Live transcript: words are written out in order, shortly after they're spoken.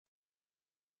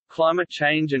Climate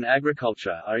change and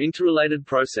agriculture are interrelated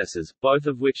processes, both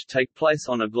of which take place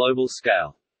on a global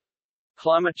scale.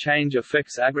 Climate change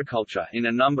affects agriculture in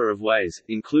a number of ways,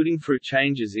 including through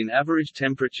changes in average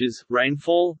temperatures,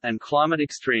 rainfall, and climate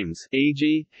extremes,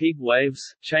 e.g., heat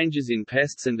waves, changes in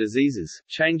pests and diseases,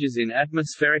 changes in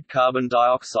atmospheric carbon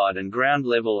dioxide and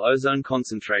ground-level ozone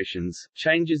concentrations,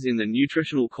 changes in the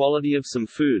nutritional quality of some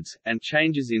foods, and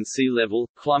changes in sea level.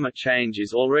 Climate change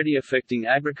is already affecting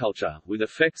agriculture, with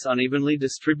effects unevenly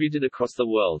distributed across the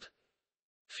world.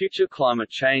 Future climate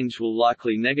change will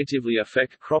likely negatively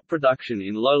affect crop production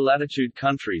in low-latitude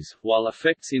countries, while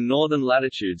effects in northern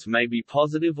latitudes may be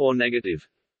positive or negative.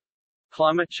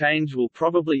 Climate change will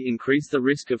probably increase the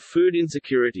risk of food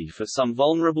insecurity for some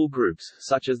vulnerable groups,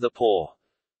 such as the poor.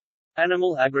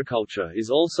 Animal agriculture is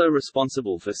also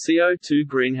responsible for CO2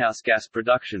 greenhouse gas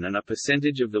production and a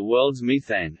percentage of the world's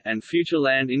methane, and future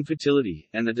land infertility,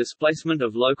 and the displacement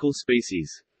of local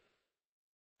species.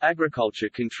 Agriculture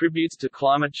contributes to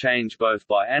climate change both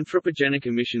by anthropogenic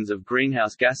emissions of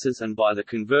greenhouse gases and by the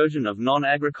conversion of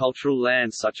non-agricultural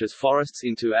land such as forests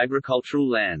into agricultural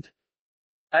land.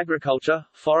 Agriculture,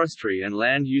 forestry and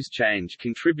land use change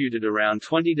contributed around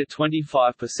 20 to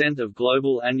 25% of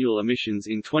global annual emissions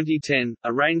in 2010.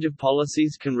 A range of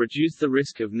policies can reduce the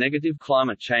risk of negative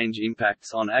climate change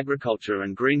impacts on agriculture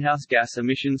and greenhouse gas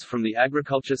emissions from the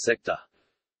agriculture sector.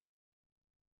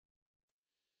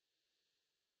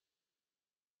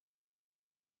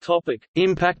 Topic: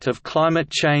 Impact of climate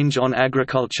change on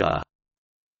agriculture.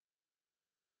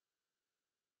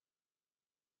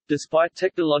 Despite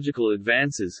technological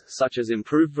advances, such as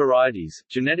improved varieties,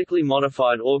 genetically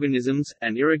modified organisms,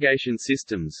 and irrigation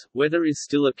systems, weather is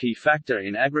still a key factor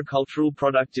in agricultural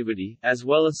productivity, as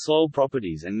well as soil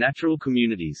properties and natural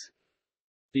communities.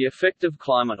 The effect of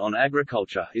climate on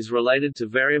agriculture is related to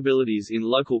variabilities in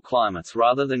local climates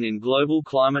rather than in global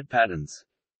climate patterns.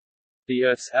 The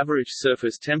Earth's average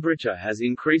surface temperature has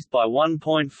increased by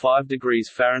 1.5 degrees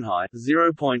Fahrenheit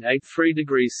 (0.83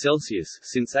 degrees Celsius)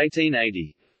 since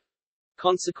 1880.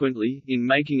 Consequently, in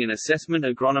making an assessment,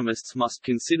 agronomists must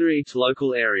consider each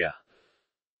local area.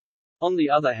 On the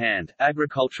other hand,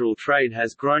 agricultural trade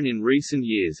has grown in recent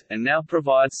years, and now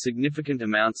provides significant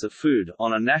amounts of food,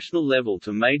 on a national level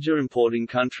to major importing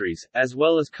countries, as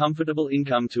well as comfortable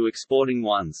income to exporting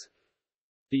ones.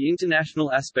 The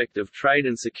international aspect of trade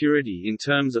and security in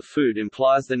terms of food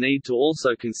implies the need to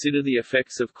also consider the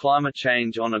effects of climate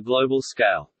change on a global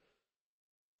scale.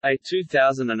 A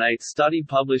 2008 study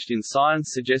published in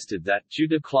Science suggested that, due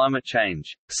to climate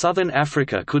change, southern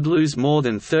Africa could lose more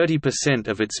than 30%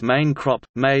 of its main crop,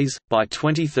 maize, by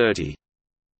 2030.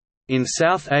 In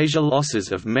South Asia,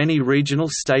 losses of many regional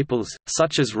staples,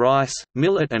 such as rice,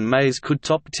 millet and maize could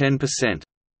top 10%.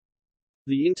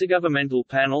 The Intergovernmental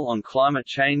Panel on Climate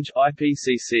Change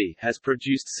 (IPCC) has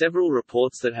produced several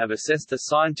reports that have assessed the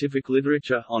scientific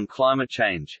literature on climate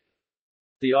change.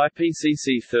 The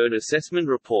IPCC Third Assessment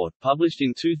Report, published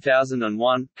in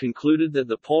 2001, concluded that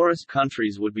the poorest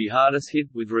countries would be hardest hit,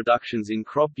 with reductions in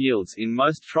crop yields in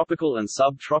most tropical and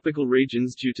subtropical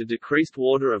regions due to decreased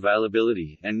water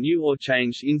availability, and new or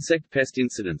changed insect pest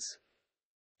incidents.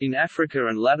 In Africa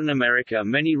and Latin America,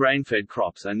 many rainfed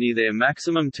crops are near their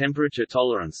maximum temperature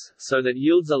tolerance, so that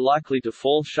yields are likely to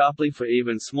fall sharply for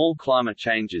even small climate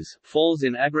changes. Falls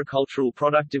in agricultural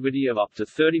productivity of up to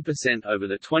 30% over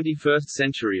the 21st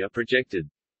century are projected.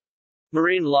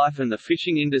 Marine life and the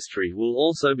fishing industry will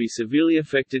also be severely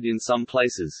affected in some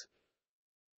places.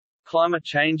 Climate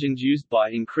change induced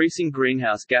by increasing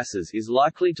greenhouse gases is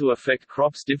likely to affect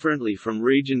crops differently from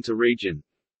region to region.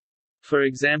 For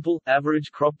example,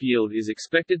 average crop yield is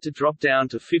expected to drop down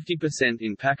to 50%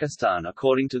 in Pakistan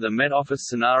according to the Met Office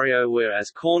scenario, whereas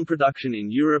corn production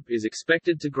in Europe is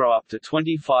expected to grow up to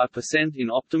 25% in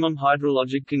optimum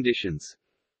hydrologic conditions.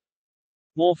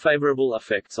 More favorable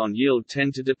effects on yield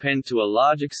tend to depend to a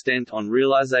large extent on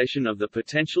realization of the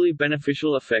potentially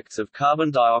beneficial effects of carbon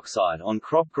dioxide on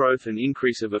crop growth and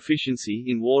increase of efficiency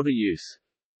in water use.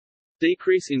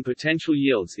 Decrease in potential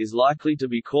yields is likely to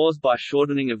be caused by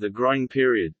shortening of the growing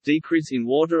period, decrease in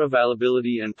water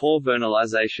availability and poor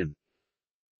vernalization.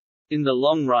 In the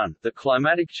long run, the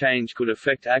climatic change could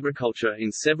affect agriculture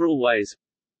in several ways.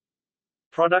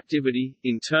 Productivity,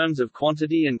 in terms of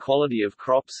quantity and quality of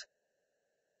crops.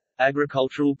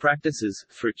 Agricultural practices,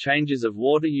 through changes of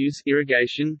water use,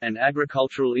 irrigation, and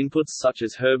agricultural inputs such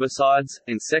as herbicides,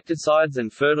 insecticides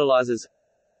and fertilizers.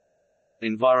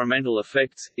 Environmental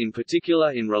effects, in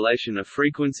particular in relation to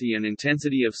frequency and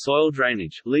intensity of soil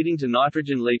drainage, leading to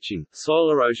nitrogen leaching,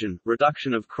 soil erosion,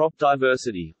 reduction of crop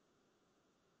diversity.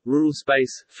 rural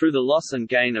space, through the loss and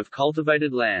gain of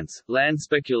cultivated lands, land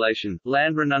speculation,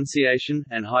 land renunciation,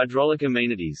 and hydraulic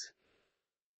amenities.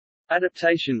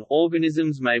 Adaptation –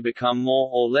 organisms may become more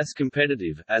or less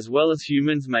competitive, as well as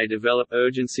humans may develop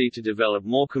urgency to develop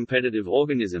more competitive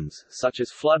organisms, such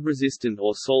as flood-resistant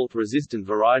or salt-resistant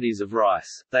varieties of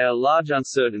rice. They are large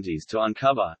uncertainties to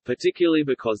uncover, particularly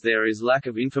because there is lack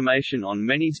of information on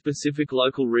many specific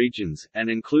local regions, and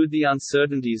include the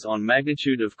uncertainties on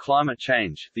magnitude of climate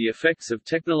change, the effects of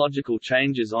technological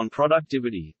changes on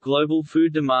productivity, global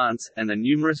food demands, and the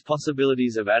numerous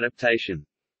possibilities of adaptation.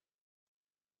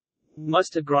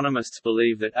 Most agronomists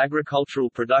believe that agricultural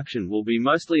production will be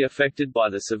mostly affected by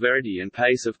the severity and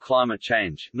pace of climate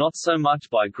change, not so much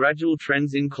by gradual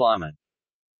trends in climate.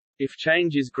 If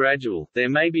change is gradual, there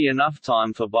may be enough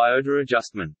time for biota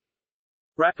adjustment.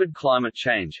 Rapid climate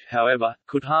change, however,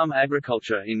 could harm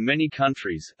agriculture in many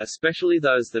countries, especially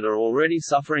those that are already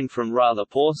suffering from rather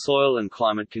poor soil and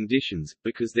climate conditions,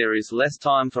 because there is less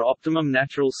time for optimum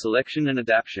natural selection and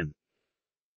adaptation.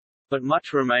 But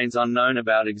much remains unknown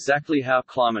about exactly how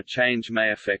climate change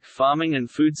may affect farming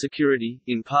and food security,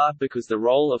 in part because the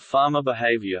role of farmer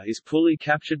behavior is poorly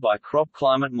captured by crop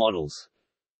climate models.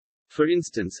 For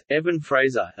instance, Evan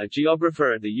Fraser, a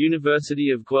geographer at the University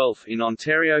of Guelph in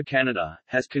Ontario, Canada,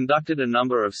 has conducted a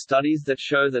number of studies that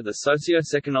show that the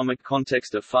socio-economic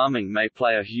context of farming may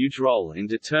play a huge role in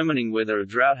determining whether a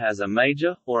drought has a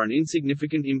major, or an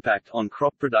insignificant impact on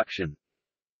crop production.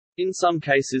 In some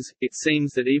cases, it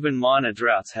seems that even minor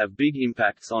droughts have big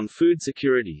impacts on food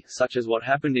security, such as what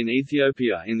happened in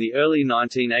Ethiopia in the early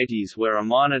 1980s where a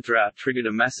minor drought triggered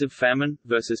a massive famine,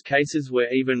 versus cases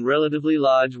where even relatively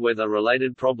large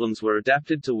weather-related problems were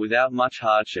adapted to without much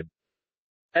hardship.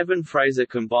 Evan Fraser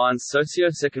combines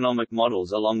socio-economic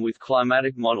models along with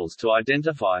climatic models to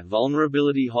identify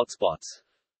vulnerability hotspots.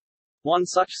 One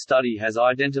such study has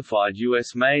identified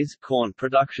U.S. maize, corn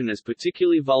production as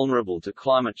particularly vulnerable to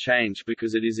climate change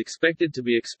because it is expected to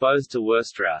be exposed to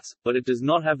worse droughts, but it does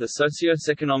not have the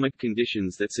socio-economic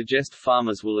conditions that suggest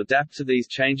farmers will adapt to these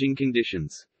changing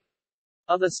conditions.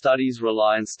 Other studies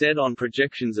rely instead on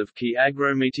projections of key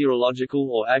agrometeorological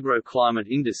or agroclimate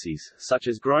indices, such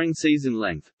as growing season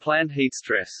length, plant heat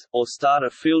stress, or start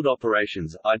of field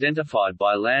operations, identified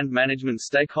by land management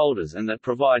stakeholders and that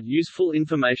provide useful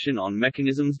information on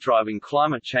mechanisms driving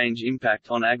climate change impact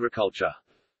on agriculture.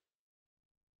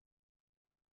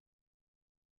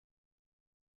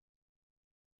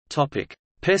 Topic: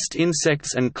 Pest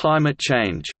insects and climate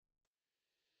change.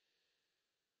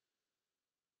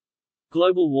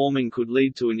 Global warming could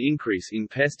lead to an increase in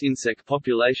pest insect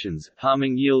populations,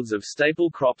 harming yields of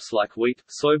staple crops like wheat,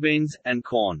 soybeans, and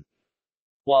corn.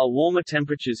 While warmer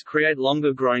temperatures create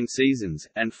longer growing seasons,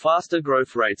 and faster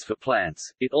growth rates for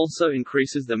plants, it also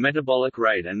increases the metabolic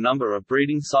rate and number of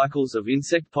breeding cycles of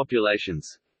insect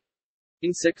populations.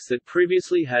 Insects that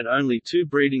previously had only 2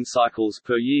 breeding cycles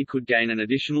per year could gain an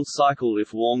additional cycle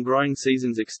if warm growing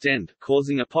seasons extend,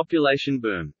 causing a population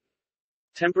boom.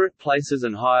 Temperate places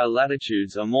and higher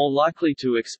latitudes are more likely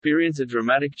to experience a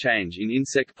dramatic change in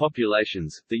insect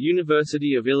populations. The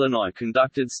University of Illinois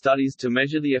conducted studies to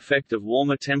measure the effect of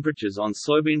warmer temperatures on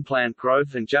soybean plant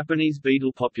growth and Japanese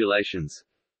beetle populations.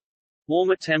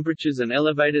 Warmer temperatures and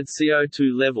elevated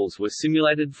CO2 levels were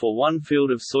simulated for one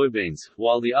field of soybeans,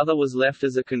 while the other was left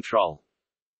as a control.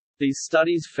 These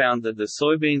studies found that the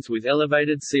soybeans with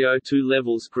elevated CO2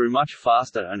 levels grew much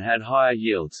faster and had higher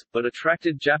yields, but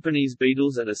attracted Japanese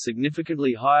beetles at a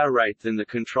significantly higher rate than the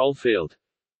control field.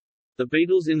 The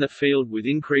beetles in the field with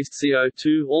increased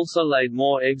CO2 also laid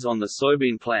more eggs on the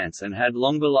soybean plants and had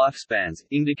longer lifespans,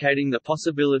 indicating the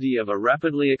possibility of a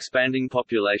rapidly expanding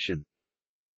population.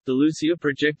 DeLucia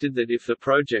projected that if the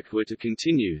project were to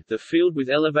continue, the field with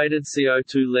elevated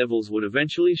CO2 levels would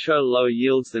eventually show lower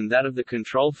yields than that of the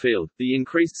control field. The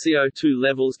increased CO2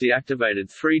 levels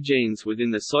deactivated 3 genes within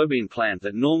the soybean plant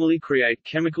that normally create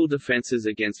chemical defenses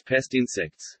against pest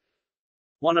insects.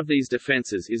 One of these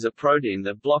defenses is a protein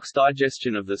that blocks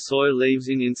digestion of the soy leaves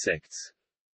in insects.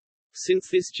 Since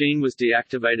this gene was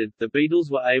deactivated, the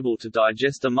beetles were able to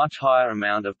digest a much higher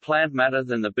amount of plant matter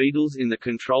than the beetles in the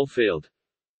control field.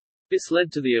 This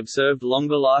led to the observed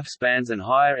longer lifespans and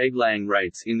higher egg-laying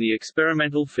rates in the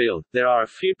experimental field. There are a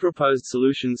few proposed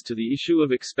solutions to the issue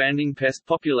of expanding pest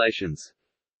populations.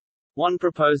 One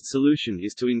proposed solution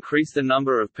is to increase the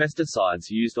number of pesticides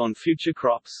used on future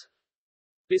crops.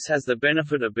 This has the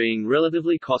benefit of being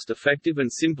relatively cost-effective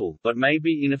and simple, but may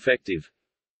be ineffective.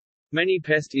 Many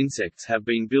pest insects have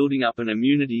been building up an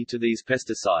immunity to these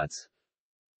pesticides.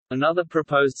 Another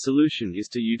proposed solution is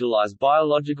to utilize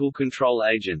biological control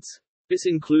agents. This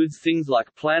includes things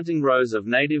like planting rows of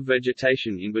native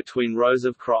vegetation in between rows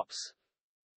of crops.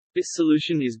 This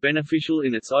solution is beneficial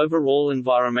in its overall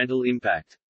environmental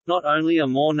impact. Not only are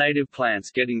more native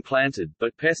plants getting planted,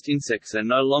 but pest insects are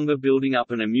no longer building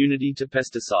up an immunity to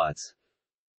pesticides.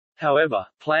 However,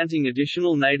 planting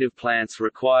additional native plants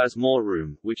requires more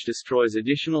room, which destroys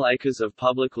additional acres of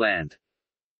public land.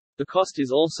 The cost is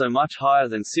also much higher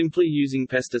than simply using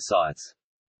pesticides.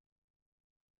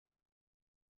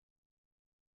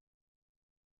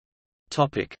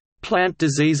 Topic: Plant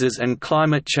diseases and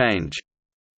climate change.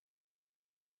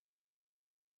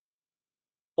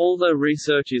 Although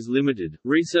research is limited,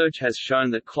 research has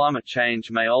shown that climate change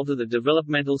may alter the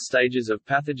developmental stages of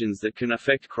pathogens that can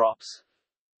affect crops.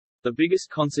 The biggest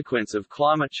consequence of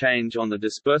climate change on the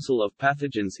dispersal of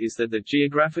pathogens is that the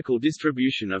geographical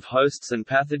distribution of hosts and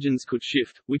pathogens could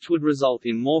shift, which would result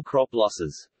in more crop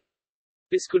losses.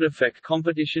 This could affect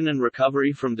competition and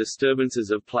recovery from disturbances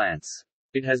of plants.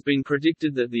 It has been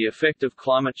predicted that the effect of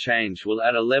climate change will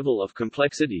add a level of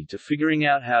complexity to figuring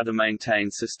out how to maintain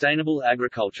sustainable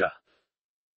agriculture.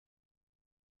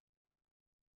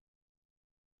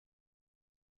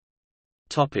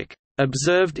 Topic: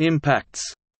 Observed impacts.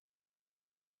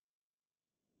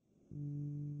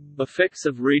 Effects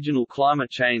of regional climate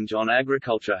change on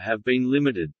agriculture have been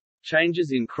limited.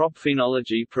 Changes in crop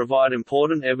phenology provide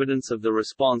important evidence of the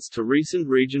response to recent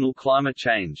regional climate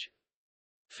change.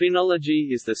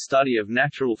 Phenology is the study of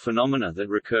natural phenomena that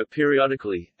recur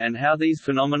periodically, and how these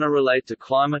phenomena relate to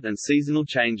climate and seasonal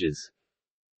changes.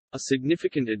 A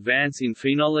significant advance in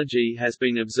phenology has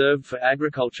been observed for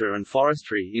agriculture and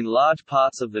forestry in large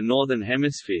parts of the Northern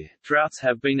Hemisphere. Droughts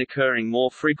have been occurring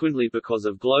more frequently because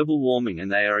of global warming,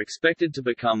 and they are expected to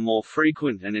become more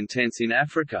frequent and intense in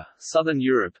Africa, Southern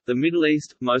Europe, the Middle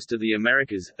East, most of the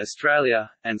Americas, Australia,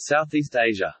 and Southeast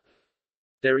Asia.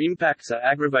 Their impacts are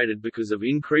aggravated because of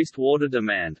increased water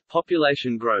demand,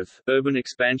 population growth, urban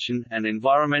expansion, and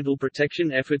environmental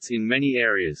protection efforts in many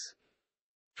areas.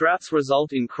 Droughts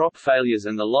result in crop failures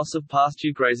and the loss of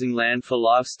pasture grazing land for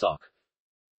livestock.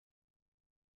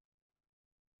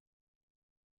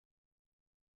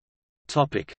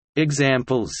 Topic: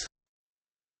 Examples.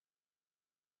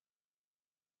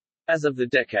 As of the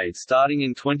decade starting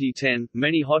in 2010,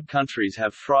 many hot countries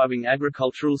have thriving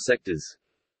agricultural sectors.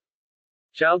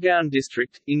 Jalgaon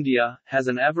district, India, has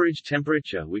an average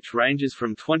temperature which ranges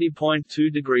from 20.2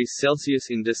 degrees Celsius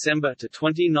in December to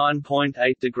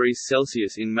 29.8 degrees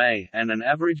Celsius in May, and an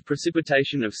average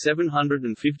precipitation of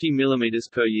 750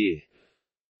 mm per year.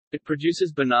 It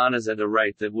produces bananas at a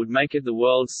rate that would make it the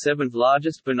world's seventh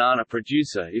largest banana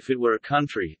producer if it were a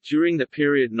country. During the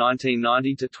period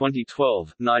 1990 to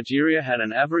 2012, Nigeria had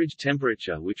an average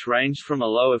temperature which ranged from a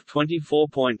low of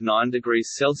 24.9 degrees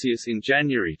Celsius in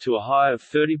January to a high of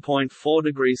 30.4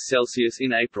 degrees Celsius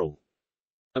in April.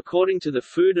 According to the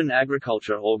Food and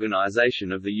Agriculture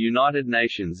Organization of the United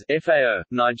Nations (FAO),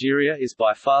 Nigeria is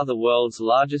by far the world's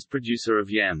largest producer of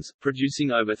yams,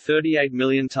 producing over 38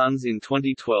 million tons in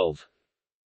 2012.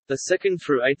 The second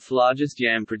through eighth largest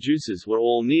yam producers were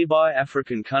all nearby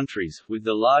African countries, with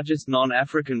the largest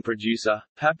non-African producer,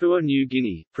 Papua New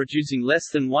Guinea, producing less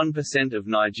than 1% of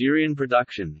Nigerian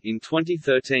production. In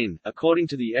 2013, according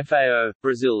to the FAO,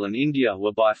 Brazil and India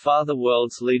were by far the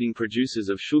world's leading producers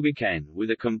of sugarcane,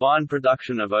 with a combined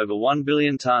production of over 1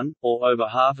 billion ton, or over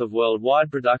half of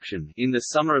worldwide production. In the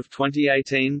summer of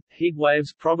 2018, heat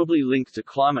waves probably linked to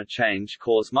climate change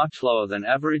caused much lower than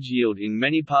average yield in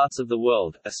many parts of the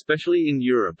world, especially in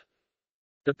Europe.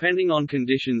 Depending on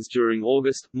conditions during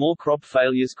August, more crop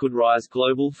failures could rise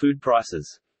global food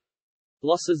prices.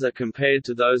 Losses are compared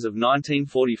to those of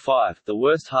 1945, the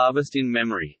worst harvest in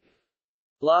memory.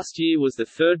 Last year was the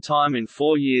third time in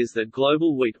 4 years that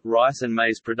global wheat, rice and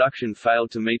maize production failed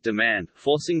to meet demand,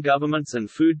 forcing governments and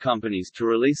food companies to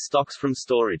release stocks from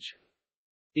storage.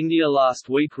 India last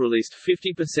week released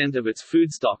 50% of its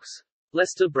food stocks.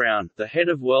 Lester Brown, the head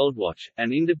of WorldWatch,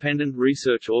 an independent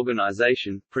research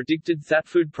organization, predicted that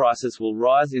food prices will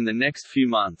rise in the next few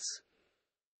months.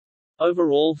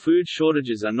 Overall, food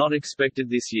shortages are not expected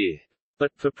this year.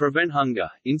 But, to prevent hunger,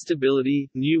 instability,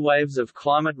 new waves of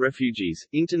climate refugees,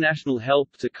 international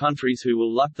help to countries who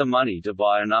will lack the money to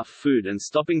buy enough food, and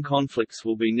stopping conflicts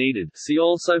will be needed. See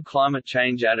also climate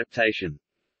change adaptation.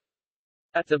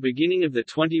 At the beginning of the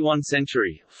 21st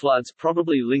century, floods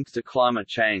probably linked to climate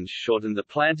change shortened the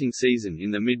planting season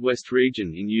in the Midwest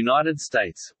region in United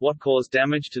States, what caused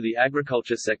damage to the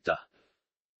agriculture sector.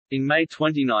 In May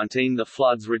 2019, the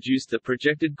floods reduced the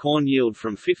projected corn yield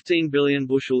from 15 billion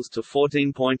bushels to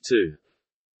 14.2.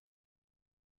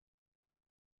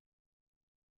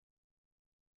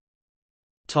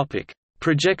 Topic: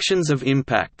 Projections of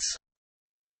impacts.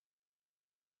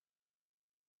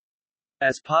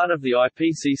 As part of the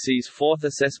IPCC's fourth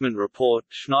assessment report,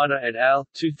 Schneider et al.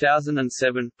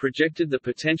 2007 projected the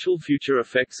potential future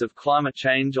effects of climate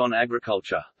change on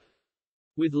agriculture.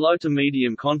 With low to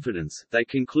medium confidence, they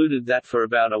concluded that for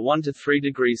about a 1 to 3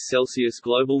 degrees Celsius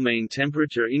global mean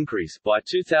temperature increase by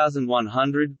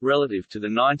 2100, relative to the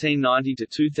 1990 to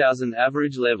 2000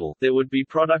 average level, there would be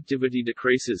productivity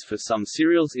decreases for some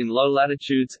cereals in low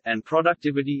latitudes, and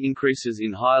productivity increases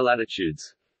in higher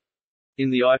latitudes.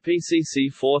 In the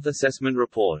IPCC Fourth Assessment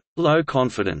Report, low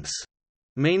confidence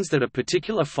means that a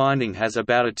particular finding has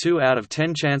about a 2 out of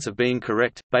 10 chance of being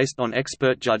correct, based on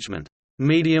expert judgment.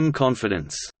 Medium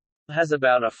confidence has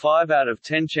about a 5 out of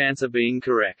 10 chance of being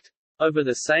correct. Over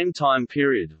the same time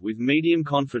period, with medium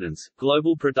confidence,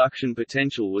 global production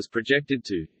potential was projected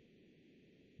to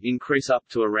increase up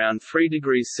to around 3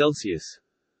 degrees Celsius,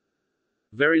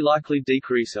 very likely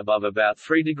decrease above about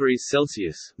 3 degrees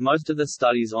Celsius. Most of the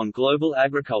studies on global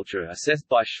agriculture assessed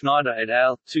by Schneider et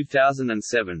al.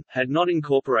 2007 had not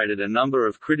incorporated a number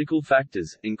of critical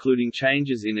factors, including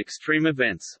changes in extreme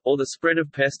events, or the spread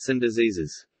of pests and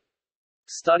diseases.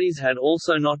 Studies had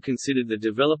also not considered the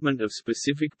development of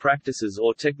specific practices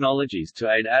or technologies to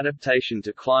aid adaptation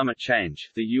to climate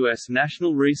change. The U.S.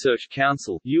 National Research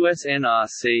Council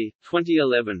 (USNRC)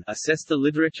 2011 assessed the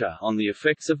literature on the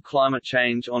effects of climate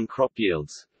change on crop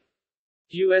yields.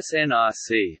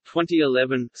 USNRC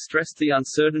 2011 stressed the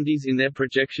uncertainties in their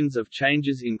projections of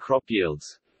changes in crop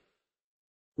yields.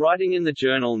 Writing in the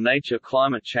journal Nature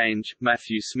Climate Change,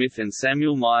 Matthew Smith and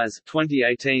Samuel Myers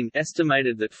 2018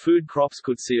 estimated that food crops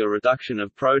could see a reduction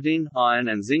of protein, iron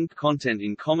and zinc content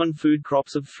in common food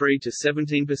crops of 3 to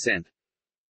 17%.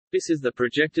 This is the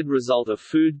projected result of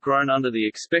food grown under the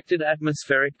expected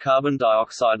atmospheric carbon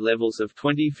dioxide levels of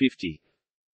 2050.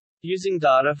 Using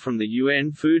data from the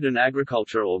UN Food and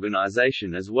Agriculture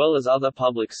Organization as well as other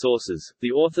public sources,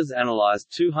 the authors analyzed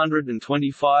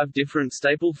 225 different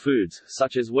staple foods,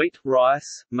 such as wheat,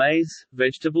 rice, maize,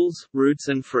 vegetables, roots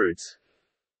and fruits.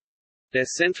 Their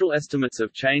central estimates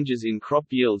of changes in crop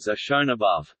yields are shown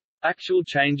above. Actual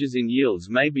changes in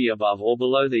yields may be above or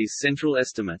below these central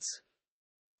estimates.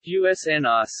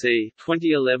 USNRC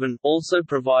 2011 also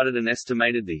provided an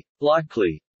estimated the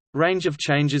likely range of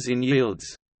changes in yields.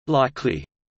 Likely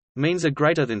means a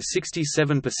greater than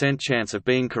 67% chance of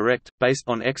being correct, based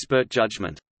on expert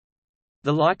judgment.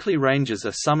 The likely ranges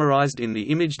are summarized in the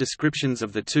image descriptions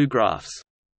of the two graphs.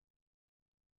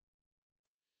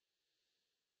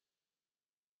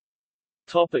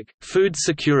 Topic: Food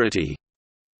security.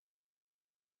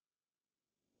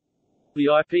 The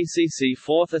IPCC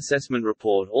Fourth Assessment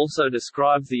Report also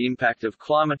describes the impact of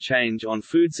climate change on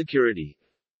food security.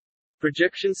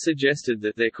 Projections suggested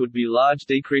that there could be large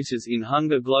decreases in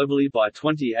hunger globally by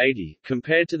 2080,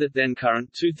 compared to the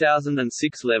then-current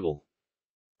 2006 level.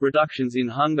 Reductions in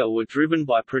hunger were driven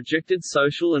by projected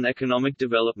social and economic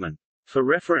development. For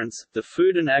reference, the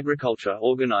Food and Agriculture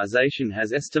Organization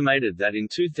has estimated that in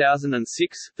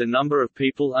 2006, the number of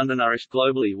people undernourished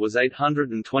globally was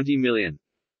 820 million.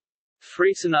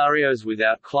 3 scenarios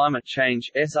without climate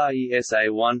change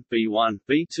SRESA1, B1,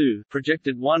 B2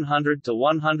 projected 100 to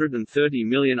 130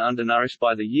 million undernourished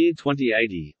by the year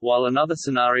 2080, while another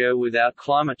scenario without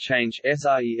climate change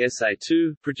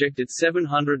SRESA2 projected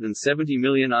 770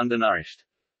 million undernourished.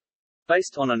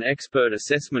 Based on an expert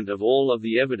assessment of all of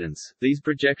the evidence, these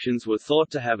projections were thought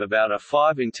to have about a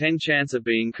 5 in 10 chance of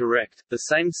being correct. The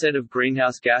same set of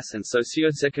greenhouse gas and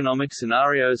socioeconomic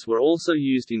scenarios were also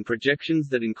used in projections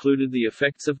that included the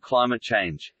effects of climate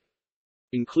change.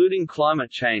 Including climate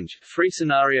change, 3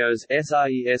 scenarios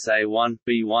SRESA1,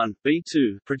 B1,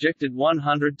 B2 projected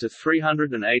 100 to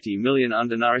 380 million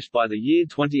undernourished by the year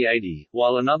 2080,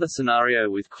 while another scenario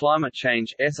with climate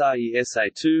change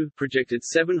SRESA2 projected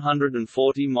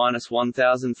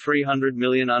 740–1,300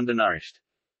 million undernourished.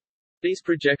 These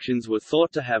projections were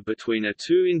thought to have between a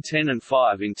 2 in 10 and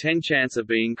 5 in 10 chance of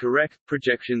being correct.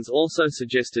 Projections also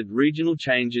suggested regional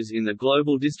changes in the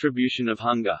global distribution of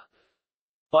hunger.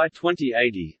 By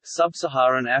 2080,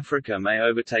 sub-Saharan Africa may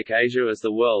overtake Asia as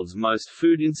the world's most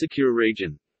food-insecure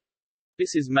region.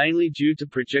 This is mainly due to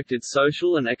projected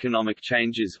social and economic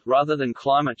changes, rather than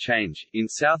climate change. In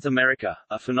South America,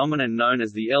 a phenomenon known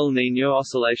as the El Niño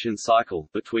oscillation cycle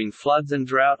between floods and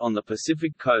drought on the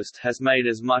Pacific coast has made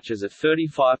as much as a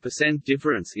 35%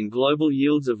 difference in global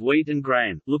yields of wheat and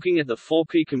grain. Looking at the 4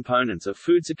 key components of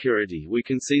food security, we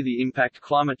can see the impact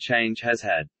climate change has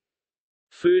had.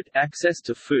 Food. Access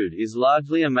to food is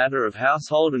largely a matter of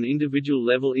household and individual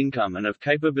level income and of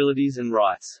capabilities and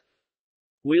rights.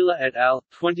 Wheeler et al.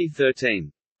 2013.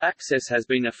 Access has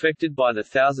been affected by the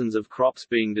thousands of crops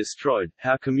being destroyed,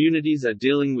 how communities are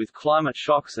dealing with climate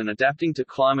shocks and adapting to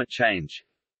climate change.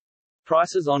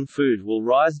 Prices on food will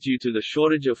rise due to the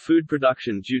shortage of food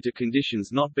production due to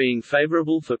conditions not being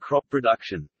favorable for crop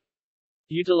production.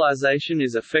 Utilization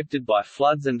is affected by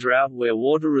floods and drought where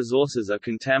water resources are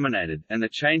contaminated, and the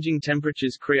changing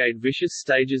temperatures create vicious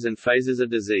stages and phases of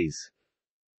disease.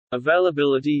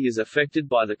 Availability is affected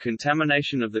by the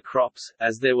contamination of the crops,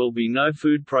 as there will be no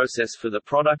food process for the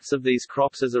products of these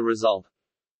crops as a result.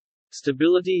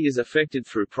 Stability is affected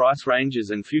through price ranges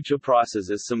and future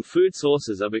prices as some food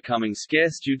sources are becoming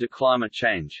scarce due to climate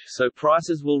change, so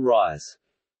prices will rise.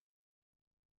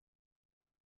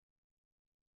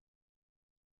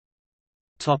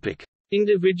 Topic: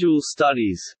 Individual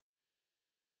studies.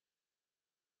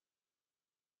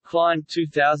 Klein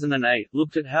 2008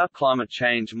 looked at how climate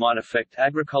change might affect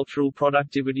agricultural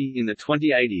productivity in the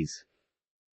 2080s.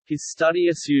 His study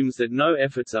assumes that no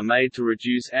efforts are made to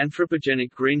reduce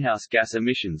anthropogenic greenhouse gas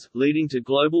emissions, leading to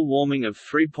global warming of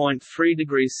 3.3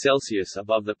 degrees Celsius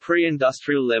above the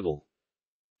pre-industrial level.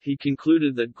 He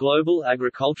concluded that global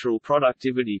agricultural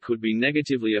productivity could be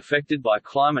negatively affected by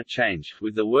climate change,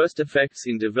 with the worst effects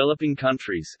in developing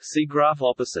countries. See graph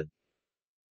opposite.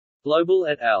 Global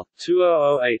et al.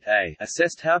 2008a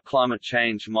assessed how climate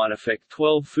change might affect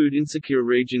 12 food-insecure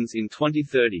regions in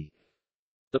 2030.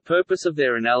 The purpose of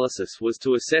their analysis was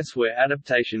to assess where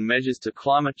adaptation measures to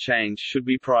climate change should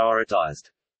be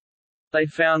prioritized. They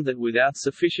found that without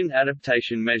sufficient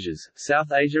adaptation measures,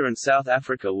 South Asia and South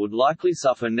Africa would likely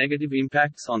suffer negative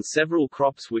impacts on several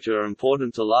crops which are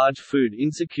important to large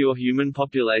food-insecure human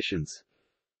populations.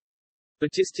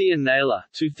 Battisti and Naylor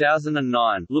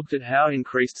 2009 looked at how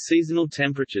increased seasonal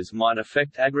temperatures might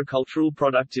affect agricultural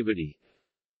productivity.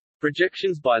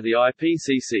 Projections by the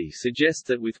IPCC suggest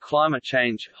that with climate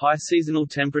change, high seasonal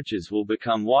temperatures will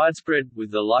become widespread, with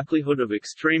the likelihood of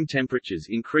extreme temperatures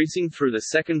increasing through the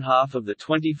second half of the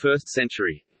 21st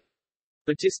century.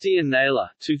 Battisti and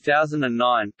Naylor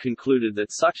 2009 concluded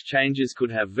that such changes could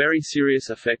have very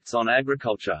serious effects on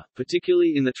agriculture,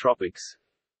 particularly in the tropics.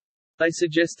 They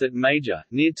suggest that major,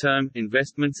 near-term,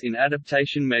 investments in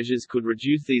adaptation measures could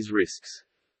reduce these risks.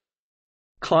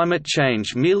 Climate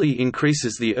change merely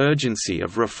increases the urgency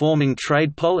of reforming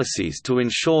trade policies to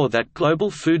ensure that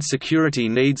global food security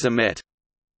needs are met,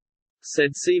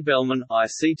 said C. Bellman,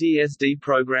 ICTSD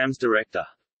Programs Director.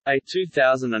 A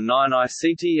 2009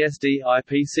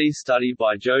 ICTSD-IPC study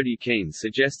by Jody Keene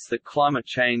suggests that climate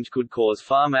change could cause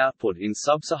farm output in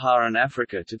sub-Saharan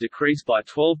Africa to decrease by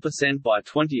 12% by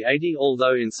 2080,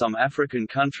 although in some African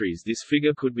countries this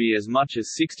figure could be as much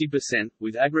as 60%,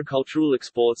 with agricultural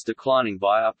exports declining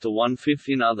by up to one-fifth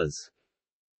in others.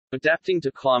 Adapting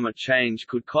to climate change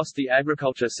could cost the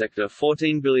agriculture sector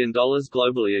 $14 billion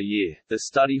globally a year, the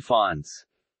study finds.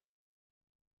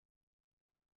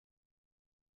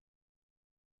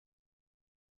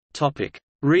 Topic: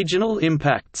 Regional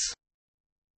impacts.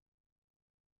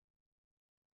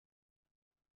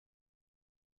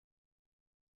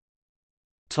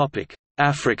 Topic: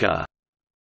 Africa.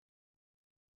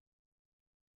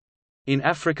 In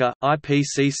Africa,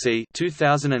 IPCC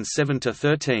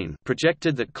 2007-13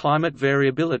 projected that climate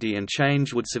variability and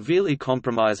change would severely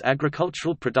compromise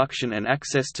agricultural production and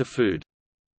access to food.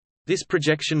 This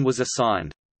projection was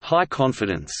assigned high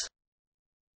confidence.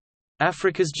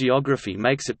 Africa's geography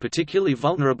makes it particularly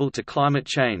vulnerable to climate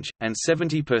change, and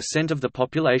 70% of the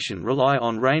population rely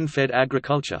on rain-fed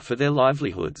agriculture for their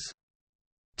livelihoods.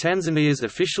 Tanzania's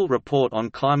official report on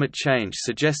climate change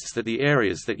suggests that the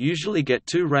areas that usually get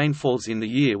 2 rainfalls in the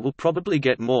year will probably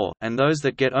get more, and those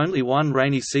that get only 1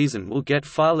 rainy season will get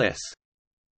far less.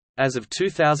 As of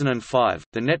 2005,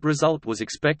 the net result was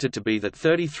expected to be that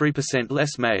 33%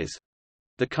 less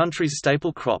maize—the country's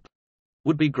staple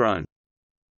crop—would be grown.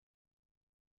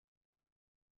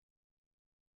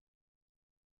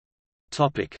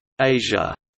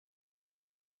 Asia.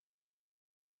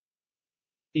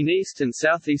 In East and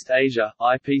Southeast Asia,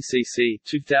 IPCC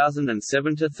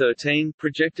 2007-13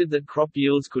 projected that crop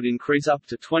yields could increase up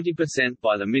to 20%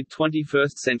 by the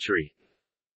mid-21st century.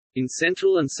 In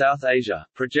Central and South Asia,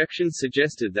 projections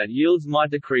suggested that yields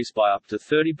might decrease by up to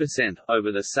 30%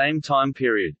 over the same time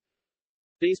period.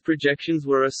 These projections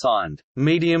were assigned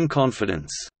medium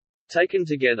confidence. Taken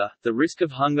together, the risk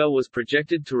of hunger was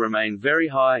projected to remain very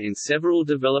high in several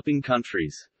developing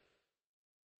countries.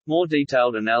 More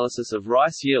detailed analysis of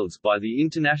rice yields by the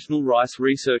International Rice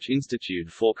Research Institute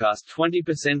forecast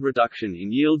 20% reduction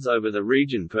in yields over the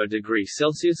region per degree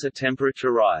Celsius a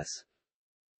temperature rise.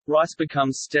 Rice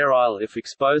becomes sterile if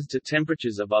exposed to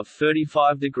temperatures above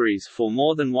 35 degrees for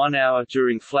more than 1 hour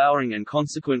during flowering and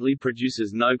consequently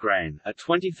produces no grain. A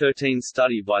 2013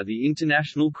 study by the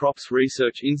International Crops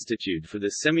Research Institute for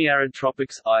the Semi-Arid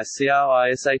Tropics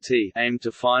 (ICRISAT) aimed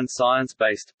to find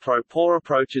science-based, pro-poor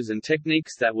approaches and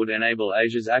techniques that would enable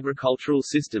Asia's agricultural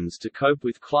systems to cope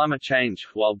with climate change,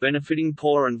 while benefiting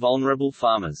poor and vulnerable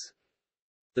farmers.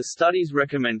 The study's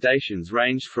recommendations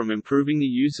ranged from improving the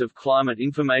use of climate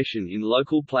information in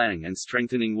local planning and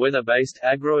strengthening weather-based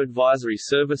agro-advisory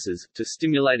services, to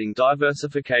stimulating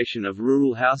diversification of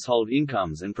rural household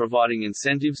incomes and providing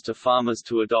incentives to farmers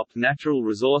to adopt natural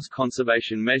resource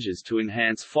conservation measures to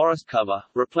enhance forest cover,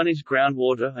 replenish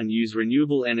groundwater and use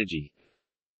renewable energy.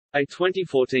 A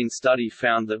 2014 study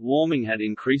found that warming had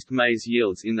increased maize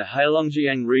yields in the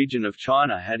Heilongjiang region of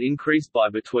China had increased by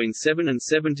between 7 and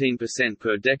 17%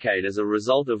 per decade as a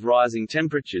result of rising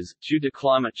temperatures. Due to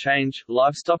climate change,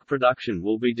 livestock production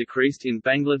will be decreased in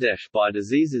Bangladesh by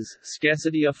diseases,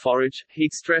 scarcity of forage,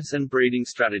 heat stress and breeding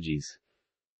strategies.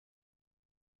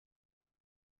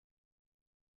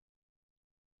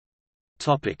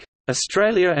 Topic: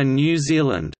 Australia and New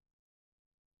Zealand.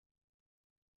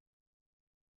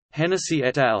 Hennessy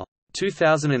et al.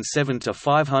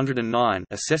 2007-509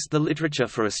 assessed the literature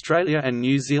for Australia and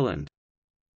New Zealand.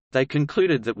 They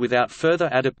concluded that without further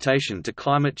adaptation to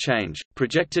climate change,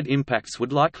 projected impacts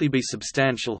would likely be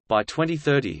substantial. By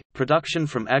 2030, production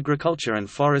from agriculture and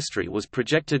forestry was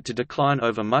projected to decline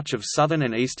over much of southern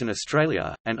and eastern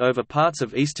Australia, and over parts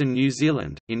of eastern New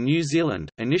Zealand. In New Zealand,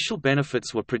 initial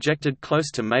benefits were projected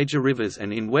close to major rivers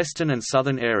and in western and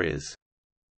southern areas.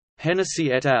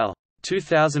 Hennessy et al.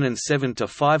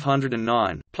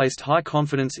 2007-509 placed high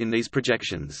confidence in these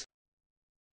projections.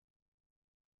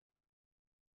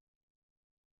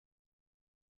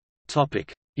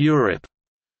 Europe.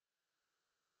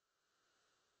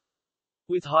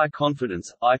 With high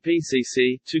confidence,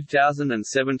 IPCC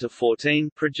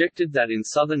 2007-14 projected that in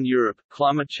southern Europe,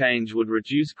 climate change would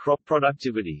reduce crop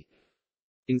productivity.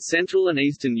 In Central and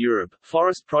Eastern Europe,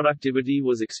 forest productivity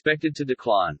was expected to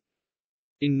decline.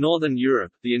 In Northern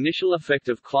Europe, the initial effect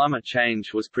of climate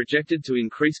change was projected to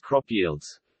increase crop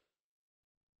yields.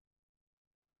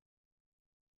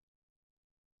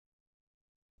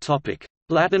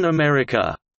 Latin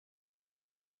America.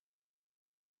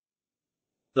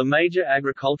 The major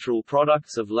agricultural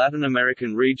products of Latin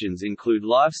American regions include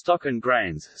livestock and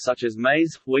grains, such as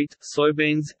maize, wheat,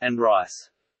 soybeans, and rice.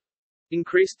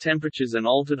 Increased temperatures and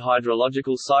altered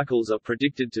hydrological cycles are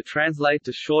predicted to translate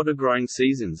to shorter growing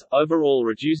seasons, overall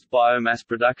reduced biomass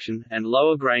production, and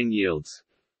lower grain yields.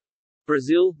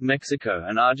 Brazil, Mexico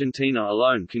and Argentina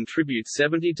alone contribute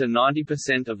 70 to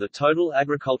 90% of the total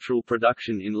agricultural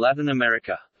production in Latin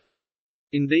America.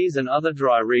 In these and other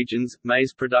dry regions,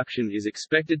 maize production is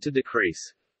expected to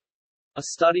decrease. A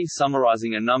study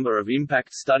summarizing a number of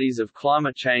impact studies of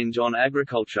climate change on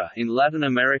agriculture in Latin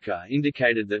America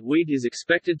indicated that wheat is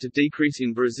expected to decrease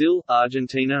in Brazil,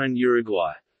 Argentina and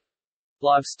Uruguay.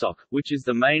 Livestock, which is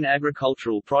the main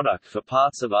agricultural product for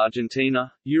parts of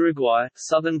Argentina, Uruguay,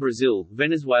 southern Brazil,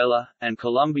 Venezuela, and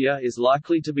Colombia, is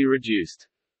likely to be reduced.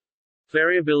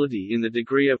 Variability in the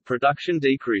degree of production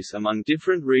decrease among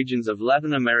different regions of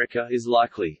Latin America is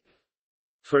likely.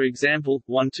 For example,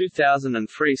 one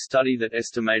 2003 study that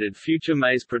estimated future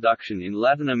maize production in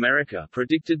Latin America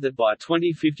predicted that by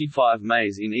 2055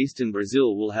 maize in eastern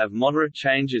Brazil will have moderate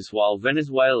changes while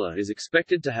Venezuela is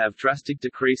expected to have drastic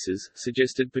decreases.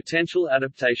 Suggested potential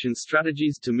adaptation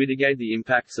strategies to mitigate the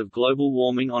impacts of global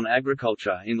warming on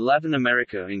agriculture in Latin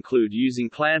America include using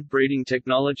plant breeding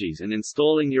technologies and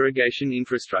installing irrigation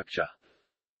infrastructure.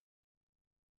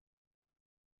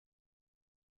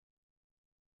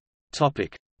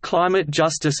 Climate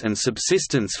justice and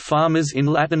subsistence farmers in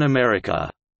Latin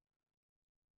America.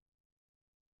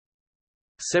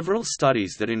 Several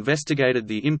studies that investigated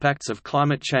the impacts of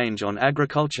climate change on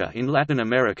agriculture in Latin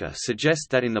America suggest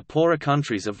that in the poorer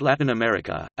countries of Latin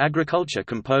America, agriculture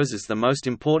composes the most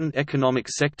important economic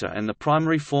sector and the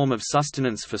primary form of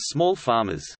sustenance for small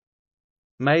farmers.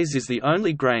 Maize is the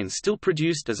only grain still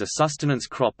produced as a sustenance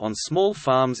crop on small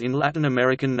farms in Latin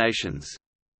American nations.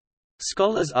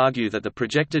 Scholars argue that the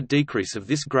projected decrease of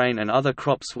this grain and other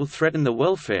crops will threaten the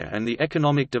welfare and the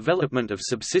economic development of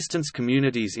subsistence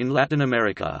communities in Latin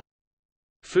America.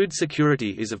 Food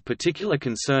security is of particular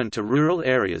concern to rural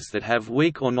areas that have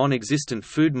weak or non-existent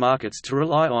food markets to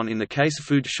rely on in the case of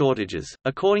food shortages.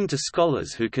 According to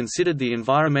scholars who considered the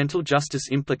environmental justice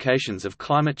implications of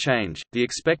climate change, the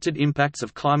expected impacts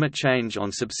of climate change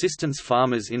on subsistence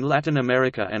farmers in Latin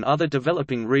America and other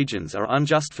developing regions are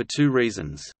unjust for two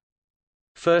reasons.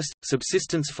 First,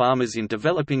 subsistence farmers in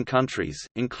developing countries,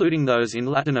 including those in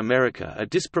Latin America, are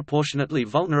disproportionately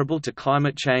vulnerable to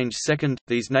climate change. Second,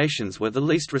 these nations were the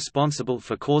least responsible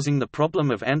for causing the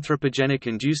problem of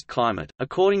anthropogenic-induced climate.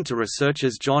 According to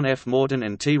researchers John F. Morton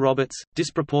and T. Roberts,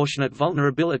 disproportionate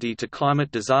vulnerability to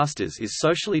climate disasters is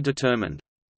socially determined.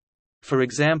 For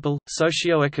example,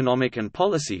 socio-economic and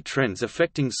policy trends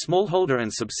affecting smallholder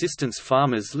and subsistence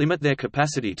farmers limit their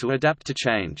capacity to adapt to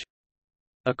change.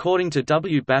 According to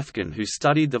W. Bathkin, who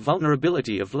studied the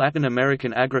vulnerability of Latin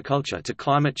American agriculture to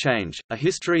climate change, a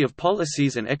history of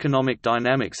policies and economic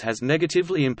dynamics has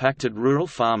negatively impacted rural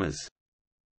farmers.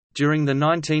 During the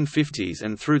 1950s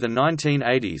and through the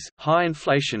 1980s, high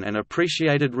inflation and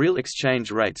appreciated real exchange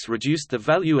rates reduced the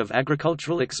value of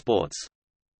agricultural exports.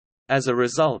 As a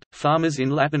result, farmers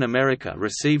in Latin America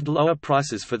received lower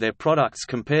prices for their products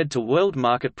compared to world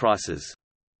market prices.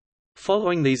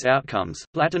 Following these outcomes,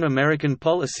 Latin American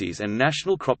policies and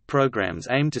national crop programs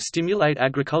aimed to stimulate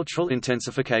agricultural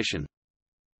intensification.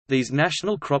 These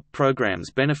national crop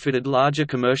programs benefited larger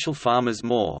commercial farmers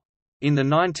more. In the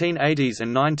 1980s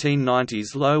and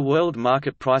 1990s, low world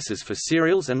market prices for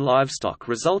cereals and livestock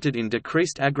resulted in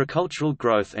decreased agricultural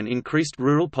growth and increased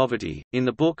rural poverty. In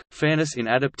the book, Fairness in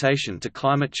Adaptation to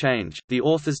Climate Change, the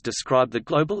authors describe the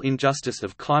global injustice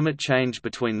of climate change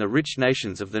between the rich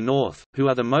nations of the North, who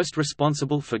are the most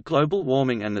responsible for global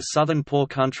warming, and the southern poor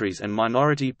countries and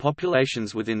minority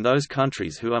populations within those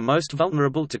countries who are most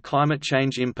vulnerable to climate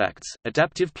change impacts.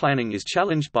 Adaptive planning is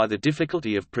challenged by the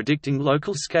difficulty of predicting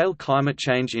local scale climate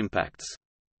change impacts.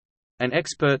 An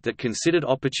expert that considered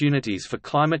opportunities for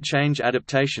climate change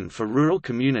adaptation for rural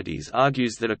communities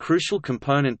argues that a crucial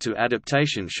component to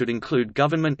adaptation should include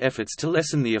government efforts to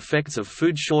lessen the effects of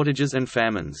food shortages and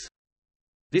famines.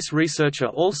 This researcher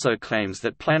also claims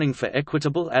that planning for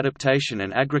equitable adaptation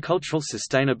and agricultural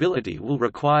sustainability will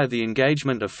require the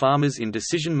engagement of farmers in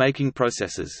decision-making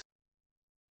processes.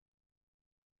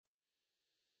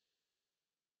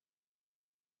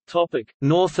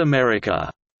 North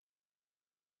America.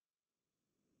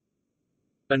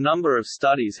 A number of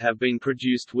studies have been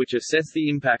produced which assess the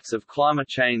impacts of climate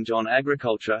change on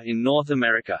agriculture in North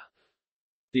America.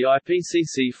 The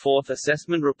IPCC Fourth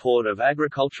Assessment Report of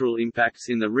Agricultural Impacts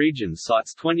in the region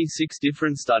cites 26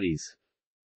 different studies.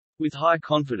 With high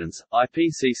confidence,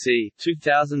 IPCC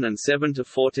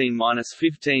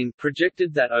 2007-14-15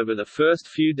 projected that over the first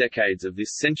few decades of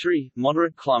this century,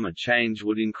 moderate climate change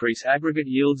would increase aggregate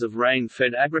yields of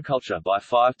rain-fed agriculture by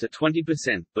 5 to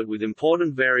 20%, but with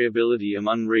important variability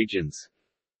among regions.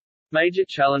 Major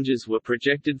challenges were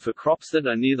projected for crops that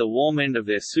are near the warm end of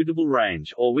their suitable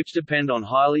range, or which depend on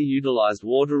highly utilized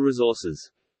water resources.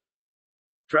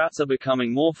 Droughts are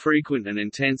becoming more frequent and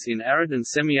intense in arid and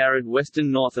semi-arid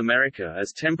western North America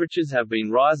as temperatures have been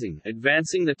rising,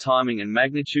 advancing the timing and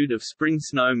magnitude of spring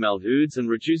snow melt and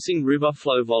reducing river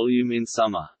flow volume in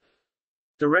summer.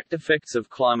 Direct effects of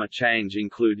climate change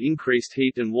include increased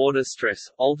heat and water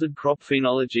stress, altered crop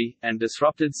phenology, and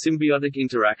disrupted symbiotic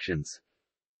interactions.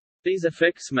 These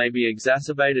effects may be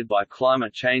exacerbated by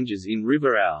climate changes in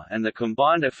riverau, and the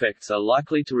combined effects are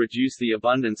likely to reduce the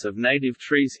abundance of native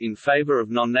trees in favor of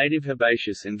non-native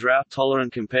herbaceous and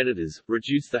drought-tolerant competitors,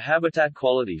 reduce the habitat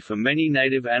quality for many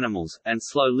native animals, and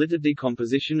slow litter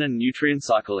decomposition and nutrient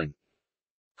cycling.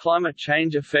 Climate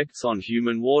change effects on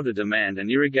human water demand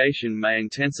and irrigation may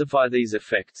intensify these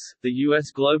effects. The U.S.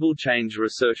 Global Change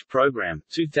Research Program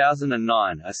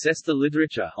 2009 assessed the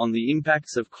literature on the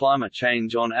impacts of climate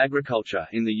change on agriculture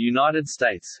in the United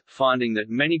States, finding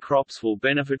that many crops will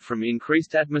benefit from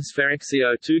increased atmospheric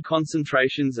CO2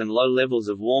 concentrations and low levels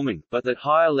of warming, but that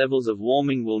higher levels of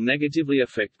warming will negatively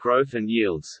affect growth and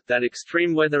yields, that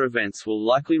extreme weather events will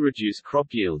likely reduce crop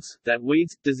yields, that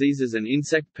weeds, diseases and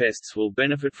insect pests will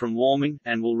benefit from warming,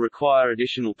 and will require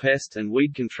additional pest and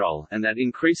weed control, and that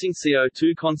increasing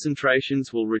CO2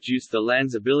 concentrations will reduce the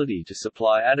land's ability to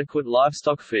supply adequate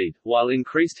livestock feed, while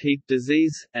increased heat,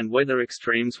 disease, and weather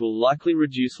extremes will likely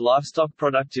reduce livestock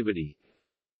productivity.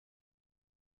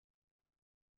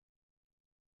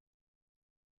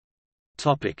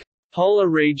 Polar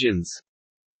regions.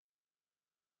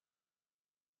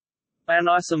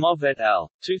 Anisimov et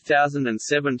al.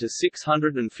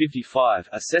 2007-655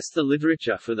 assessed the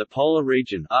literature for the polar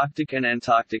region, Arctic and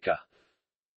Antarctica.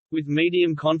 With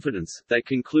medium confidence, they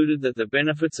concluded that the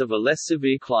benefits of a less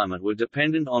severe climate were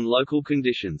dependent on local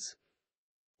conditions.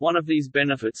 One of these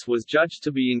benefits was judged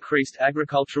to be increased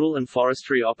agricultural and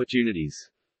forestry opportunities.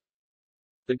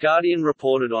 The Guardian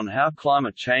reported on how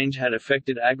climate change had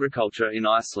affected agriculture in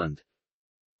Iceland.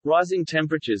 Rising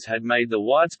temperatures had made the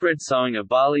widespread sowing of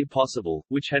barley possible,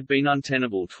 which had been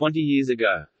untenable 20 years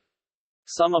ago.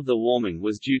 Some of the warming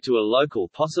was due to a local,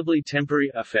 possibly temporary,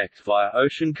 effect via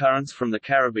ocean currents from the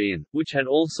Caribbean, which had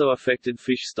also affected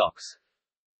fish stocks.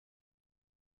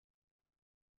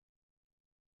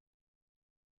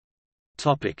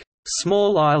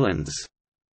 Small islands.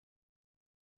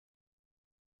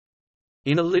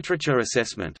 In a literature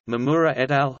assessment, Mamura et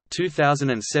al.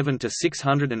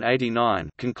 2007-689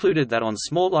 concluded that on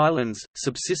small islands,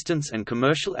 subsistence and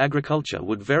commercial agriculture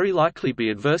would very likely be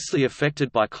adversely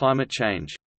affected by climate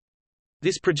change.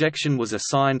 This projection was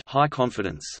assigned high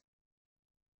confidence.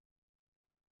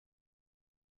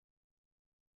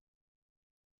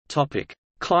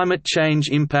 Climate change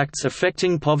impacts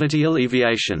affecting poverty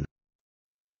alleviation.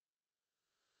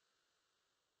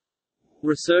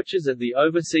 Researchers at the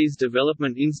Overseas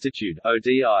Development Institute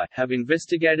 (ODI) have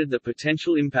investigated the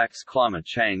potential impacts climate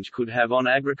change could have on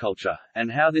agriculture,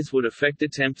 and how this would affect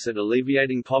attempts at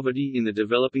alleviating poverty in the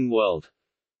developing world.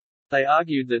 They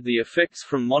argued that the effects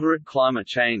from moderate climate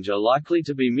change are likely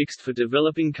to be mixed for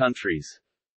developing countries.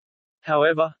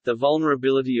 However, the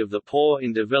vulnerability of the poor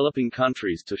in developing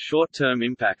countries to short-term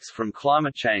impacts from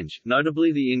climate change,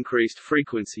 notably the increased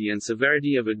frequency and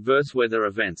severity of adverse weather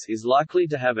events, is likely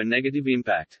to have a negative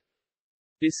impact.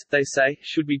 This, they say,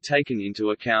 should be taken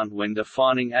into account when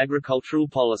defining agricultural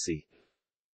policy.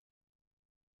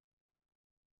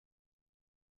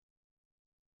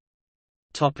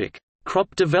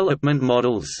 Crop development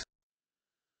models.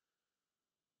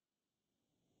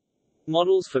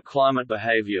 Models for climate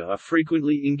behavior are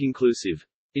frequently inconclusive.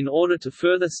 In order to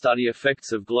further study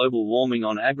effects of global warming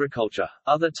on agriculture,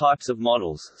 other types of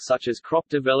models, such as crop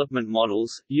development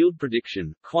models, yield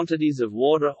prediction, quantities of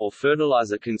water or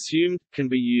fertilizer consumed, can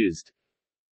be used.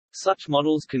 Such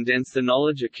models condense the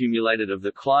knowledge accumulated of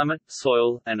the climate,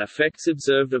 soil, and effects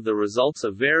observed of the results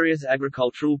of various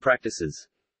agricultural practices.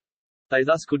 They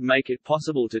thus could make it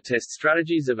possible to test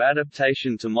strategies of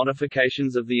adaptation to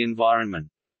modifications of the environment.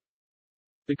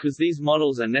 Because these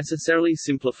models are necessarily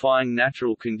simplifying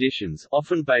natural conditions,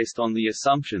 often based on the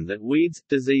assumption that weeds,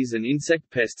 disease and insect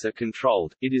pests are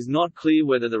controlled, it is not clear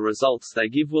whether the results they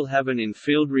give will have an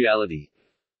in-field reality.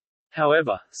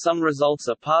 However, some results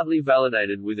are partly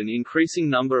validated with an increasing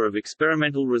number of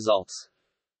experimental results.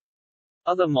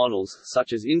 Other models,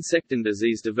 such as insect and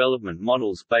disease development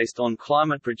models based on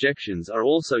climate projections, are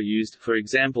also used, for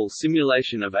example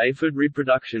simulation of aphid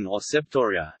reproduction or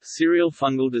septoria, cereal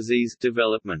fungal disease,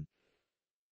 development.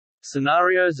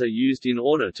 Scenarios are used in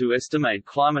order to estimate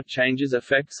climate change's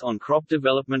effects on crop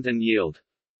development and yield.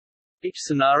 Each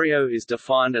scenario is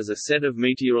defined as a set of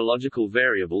meteorological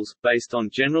variables, based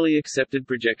on generally accepted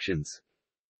projections.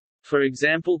 For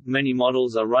example, many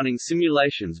models are running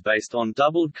simulations based on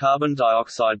doubled carbon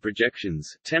dioxide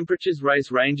projections, temperatures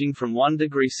ranging from 1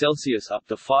 degree Celsius up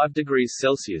to 5 degrees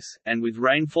Celsius, and with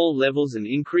rainfall levels an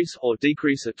increase or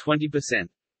decrease of 20%.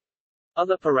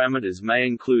 Other parameters may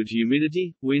include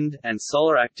humidity, wind, and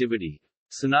solar activity.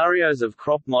 Scenarios of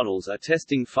crop models are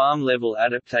testing farm-level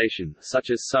adaptation, such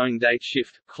as sowing date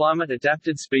shift,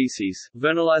 climate-adapted species,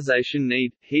 vernalization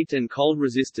need, heat and cold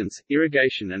resistance,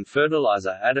 irrigation and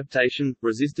fertilizer adaptation,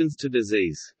 resistance to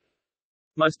disease.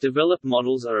 Most developed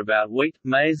models are about wheat,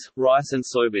 maize, rice and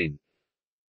soybean.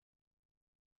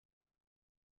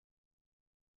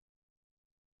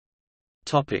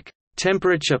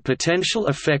 Temperature potential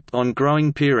effect on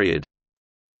growing period.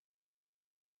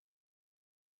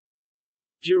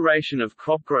 Duration of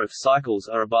crop growth cycles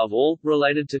are above all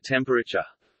related to temperature.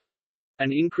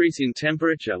 An increase in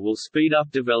temperature will speed up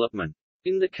development.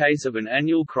 In the case of an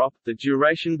annual crop, the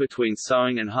duration between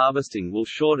sowing and harvesting will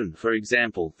shorten. For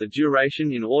example, the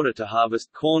duration in order to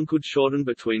harvest corn could shorten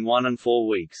between 1 and 4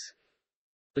 weeks.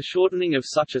 The shortening of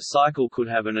such a cycle could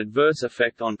have an adverse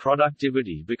effect on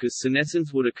productivity because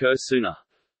senescence would occur sooner.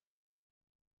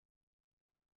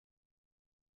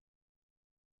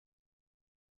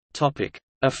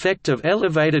 Effect of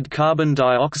elevated carbon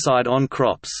dioxide on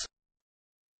crops.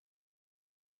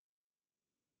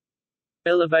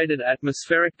 Elevated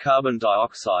atmospheric carbon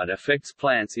dioxide affects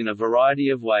plants in a variety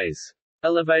of ways.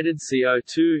 Elevated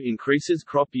CO2 increases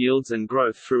crop yields and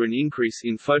growth through an increase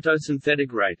in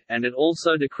photosynthetic rate, and it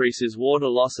also decreases water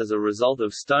loss as a result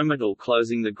of stomatal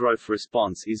closing. The growth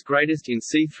response is greatest in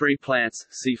C3 plants.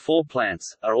 C4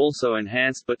 plants are also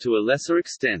enhanced but to a lesser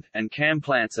extent, and CAM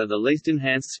plants are the least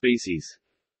enhanced species.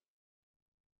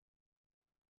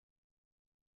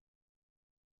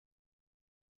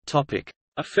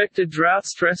 Affected drought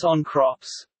stress on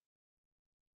crops.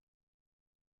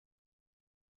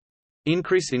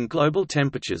 Increase in global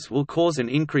temperatures will cause an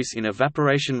increase in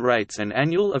evaporation rates and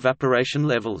annual evaporation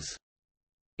levels.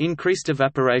 Increased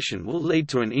evaporation will lead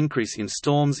to an increase in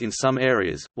storms in some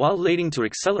areas, while leading to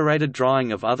accelerated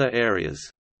drying of other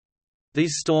areas.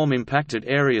 These storm-impacted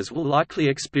areas will likely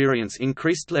experience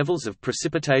increased levels of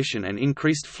precipitation and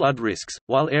increased flood risks,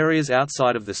 while areas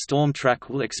outside of the storm track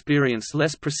will experience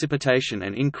less precipitation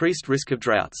and increased risk of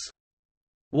droughts.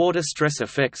 Water stress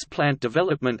affects plant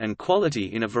development and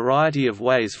quality in a variety of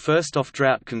ways. First off,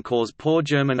 drought can cause poor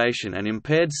germination and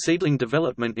impaired seedling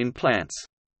development in plants.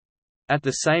 At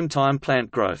the same time,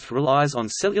 plant growth relies on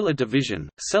cellular division,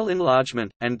 cell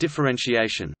enlargement, and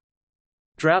differentiation.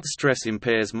 Drought stress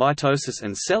impairs mitosis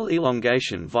and cell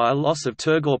elongation via loss of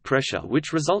turgor pressure,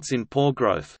 which results in poor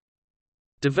growth.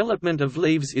 Development of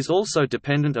leaves is also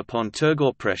dependent upon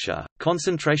turgor pressure,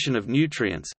 concentration of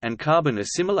nutrients, and carbon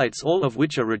assimilates, all of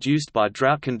which are reduced by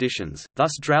drought conditions,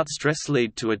 thus drought stress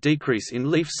lead to a decrease in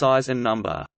leaf size and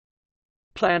number.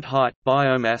 Plant height,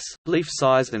 biomass, leaf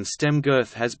size and stem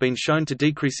girth has been shown to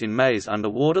decrease in maize under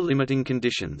water-limiting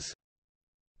conditions.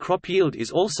 Crop yield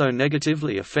is also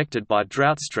negatively affected by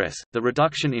drought stress. The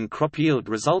reduction in crop yield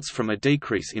results from a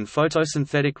decrease in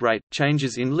photosynthetic rate,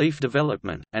 changes in leaf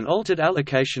development, and altered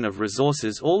allocation of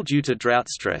resources, all due to drought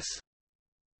stress.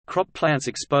 Crop plants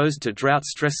exposed to drought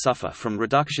stress suffer from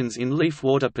reductions in leaf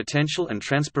water potential and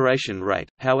transpiration rate.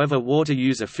 However, water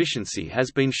use efficiency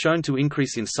has been shown to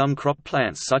increase in some crop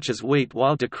plants such as wheat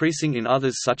while decreasing in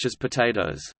others such as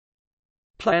potatoes.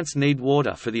 Plants need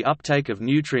water for the uptake of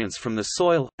nutrients from the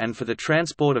soil, and for the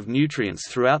transport of nutrients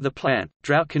throughout the plant.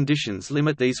 Drought conditions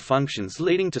limit these functions,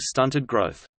 leading to stunted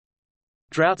growth.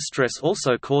 Drought stress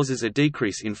also causes a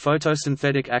decrease in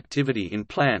photosynthetic activity in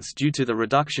plants due to the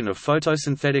reduction of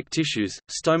photosynthetic tissues,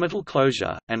 stomatal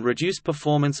closure, and reduced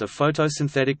performance of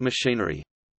photosynthetic machinery.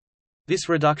 This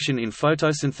reduction in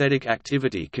photosynthetic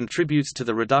activity contributes to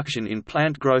the reduction in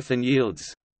plant growth and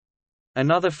yields.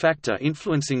 Another factor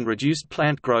influencing reduced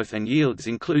plant growth and yields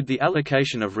include the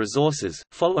allocation of resources.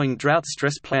 Following drought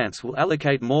stress, plants will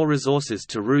allocate more resources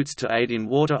to roots to aid in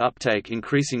water uptake,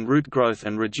 increasing root growth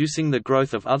and reducing the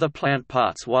growth of other plant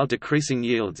parts while decreasing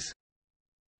yields.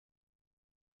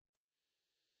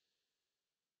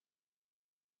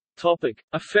 Topic: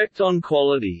 Effect on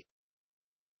quality.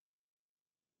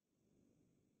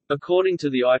 According to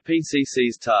the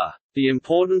IPCC's TAR, the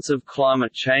importance of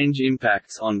climate change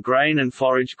impacts on grain and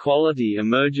forage quality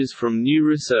emerges from new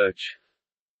research.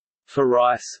 For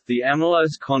rice, the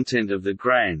amylose content of the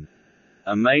grain,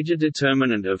 a major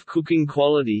determinant of cooking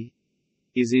quality,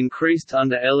 is increased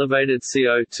under elevated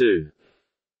CO2.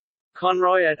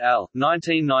 Conroy et al.,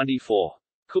 1994.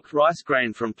 Cooked rice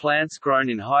grain from plants grown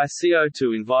in high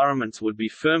CO2 environments would be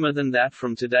firmer than that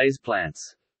from today's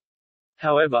plants.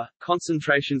 However,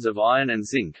 concentrations of iron and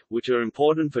zinc, which are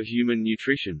important for human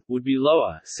nutrition, would be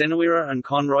lower. Senawira and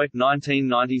Conroy,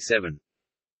 1997.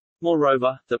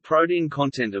 Moreover, the protein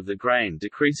content of the grain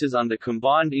decreases under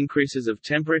combined increases of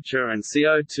temperature and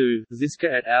CO2. Ziska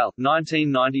et al.,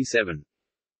 1997.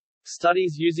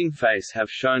 Studies using FACE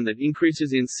have shown that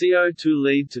increases in CO2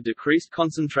 lead to decreased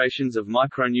concentrations of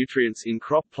micronutrients in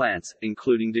crop plants,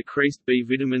 including decreased B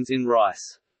vitamins in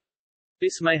rice.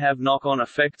 This may have knock-on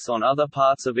effects on other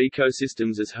parts of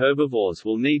ecosystems, as herbivores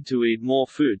will need to eat more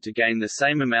food to gain the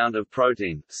same amount of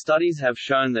protein. Studies have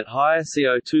shown that higher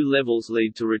CO2 levels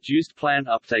lead to reduced plant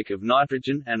uptake of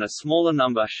nitrogen, and a smaller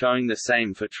number showing the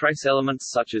same for trace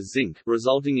elements such as zinc,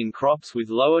 resulting in crops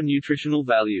with lower nutritional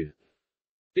value.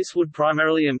 This would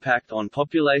primarily impact on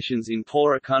populations in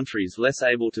poorer countries less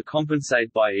able to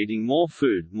compensate by eating more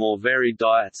food, more varied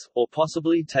diets, or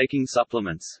possibly taking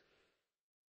supplements.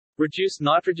 Reduced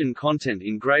nitrogen content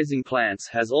in grazing plants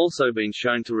has also been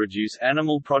shown to reduce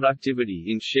animal productivity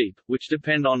in sheep, which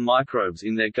depend on microbes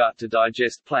in their gut to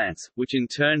digest plants, which in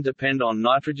turn depend on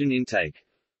nitrogen intake.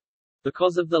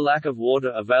 Because of the lack of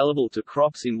water available to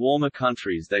crops in warmer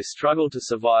countries, they struggle to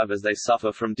survive as they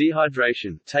suffer from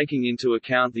dehydration, taking into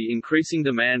account the increasing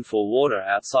demand for water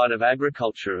outside of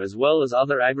agriculture as well as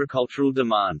other agricultural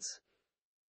demands.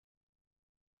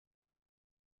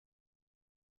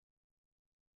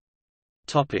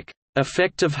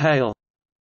 Effect of hail.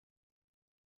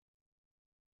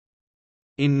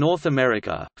 In North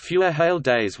America, fewer hail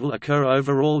days will occur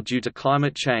overall due to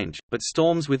climate change, but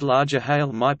storms with larger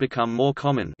hail might become more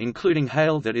common, including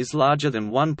hail that is larger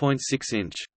than 1.6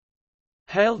 inch.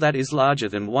 Hail that is larger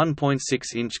than 1.6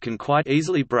 inch can quite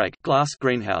easily break glass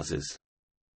greenhouses.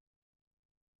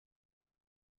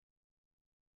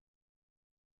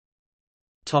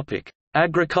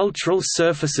 Agricultural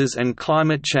surfaces and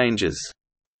climate changes.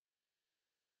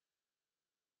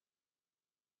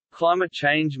 Climate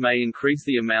change may increase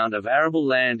the amount of arable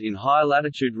land in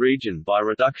high-latitude region by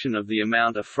reduction of the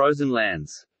amount of frozen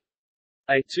lands.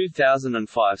 A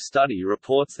 2005 study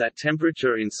reports that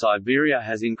temperature in Siberia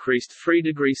has increased 3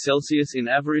 degrees Celsius in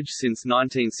average since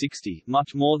 1960,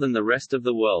 much more than the rest of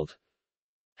the world.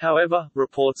 However,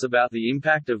 reports about the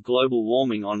impact of global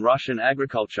warming on Russian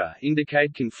agriculture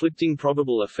indicate conflicting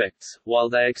probable effects. While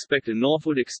they expect a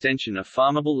northward extension of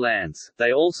farmable lands,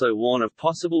 they also warn of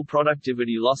possible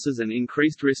productivity losses and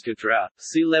increased risk of drought.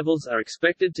 Sea levels are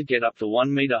expected to get up to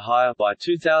 1 meter higher by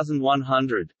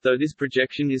 2100, though this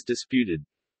projection is disputed.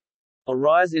 A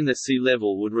rise in the sea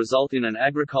level would result in an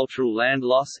agricultural land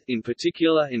loss, in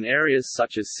particular in areas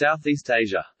such as Southeast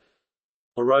Asia.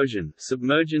 Erosion,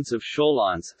 submergence of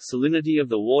shorelines, salinity of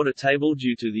the water table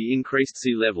due to the increased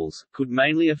sea levels, could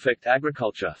mainly affect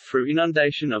agriculture through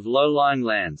inundation of low-lying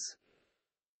lands.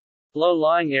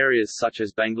 Low-lying areas such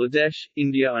as Bangladesh,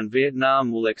 India and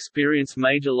Vietnam will experience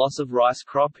major loss of rice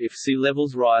crop if sea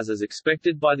levels rise as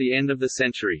expected by the end of the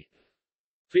century.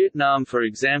 Vietnam, for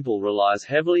example, relies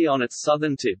heavily on its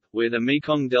southern tip, where the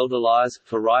Mekong Delta lies,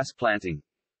 for rice planting.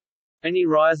 Any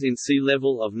rise in sea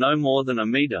level of no more than a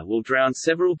meter will drown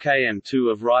several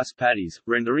km2 of rice paddies,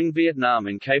 rendering Vietnam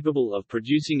incapable of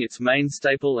producing its main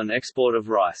staple and export of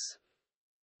rice.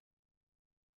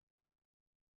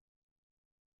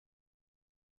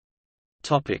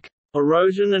 Topic: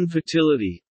 Erosion and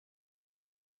fertility.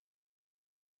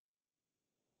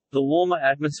 The warmer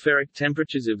atmospheric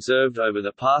temperatures observed over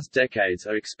the past decades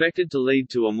are expected to lead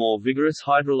to a more vigorous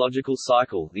hydrological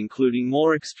cycle, including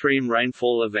more extreme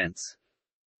rainfall events.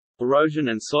 Erosion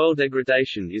and soil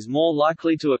degradation is more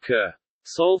likely to occur.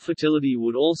 Soil fertility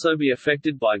would also be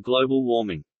affected by global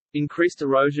warming. Increased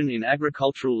erosion in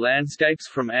agricultural landscapes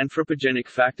from anthropogenic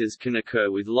factors can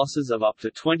occur with losses of up to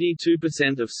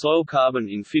 22% of soil carbon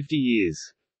in 50 years.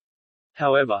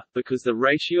 However, because the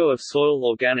ratio of soil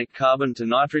organic carbon to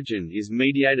nitrogen is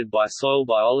mediated by soil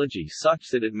biology such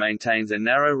that it maintains a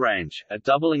narrow range, a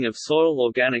doubling of soil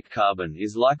organic carbon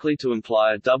is likely to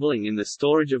imply a doubling in the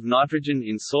storage of nitrogen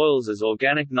in soils as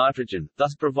organic nitrogen,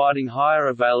 thus providing higher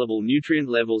available nutrient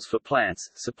levels for plants,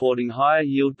 supporting higher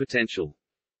yield potential.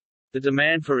 The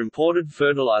demand for imported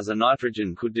fertilizer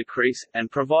nitrogen could decrease, and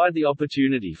provide the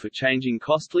opportunity for changing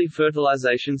costly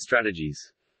fertilization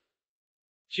strategies.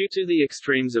 Due to the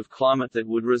extremes of climate that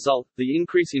would result, the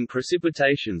increase in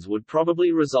precipitations would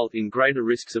probably result in greater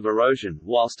risks of erosion,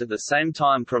 whilst at the same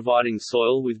time providing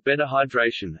soil with better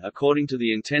hydration, according to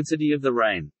the intensity of the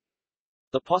rain.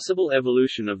 The possible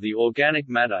evolution of the organic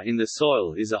matter in the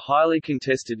soil is a highly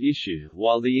contested issue,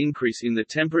 while the increase in the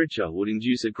temperature would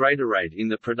induce a greater rate in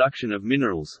the production of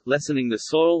minerals, lessening the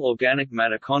soil organic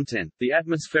matter content. The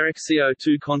atmospheric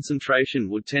CO2 concentration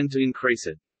would tend to increase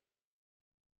it.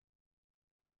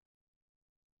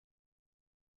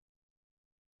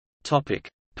 Topic: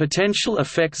 Potential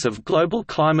effects of global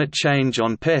climate change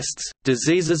on pests,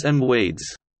 diseases and weeds.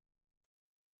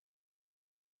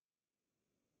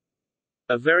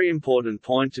 A very important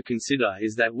point to consider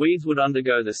is that weeds would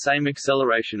undergo the same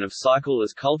acceleration of cycle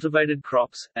as cultivated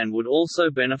crops, and would also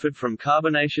benefit from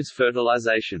carbonaceous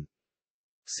fertilization.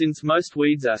 Since most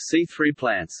weeds are C3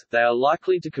 plants, they are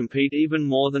likely to compete even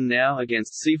more than now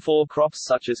against C4 crops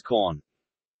such as corn.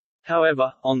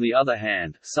 However, on the other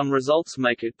hand, some results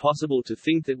make it possible to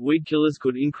think that weed killers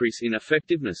could increase in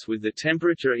effectiveness with the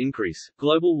temperature increase.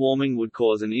 Global warming would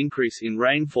cause an increase in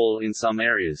rainfall in some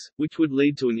areas, which would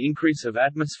lead to an increase of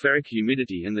atmospheric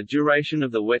humidity and the duration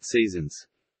of the wet seasons.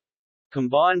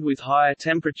 Combined with higher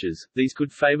temperatures, these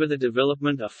could favor the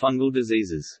development of fungal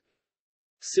diseases.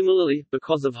 Similarly,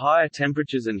 because of higher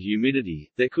temperatures and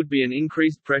humidity, there could be an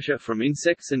increased pressure from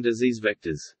insects and disease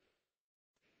vectors.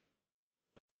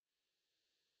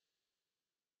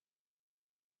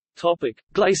 Topic: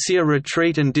 Glacier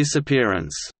retreat and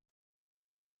disappearance.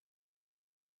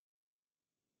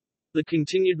 The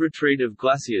continued retreat of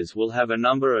glaciers will have a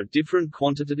number of different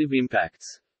quantitative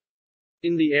impacts.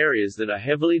 In the areas that are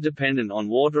heavily dependent on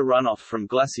water runoff from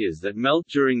glaciers that melt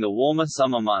during the warmer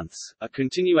summer months, a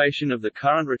continuation of the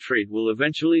current retreat will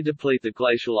eventually deplete the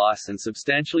glacial ice and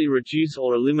substantially reduce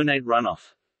or eliminate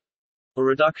runoff. A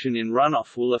reduction in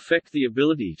runoff will affect the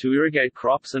ability to irrigate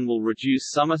crops and will reduce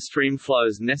summer stream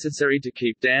flows necessary to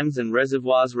keep dams and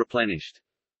reservoirs replenished.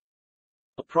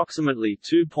 Approximately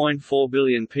 2.4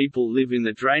 billion people live in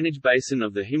the drainage basin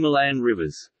of the Himalayan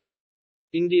rivers.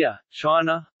 India,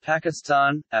 China,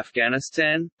 Pakistan,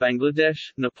 Afghanistan,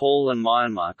 Bangladesh, Nepal and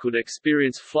Myanmar could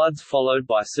experience floods followed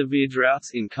by severe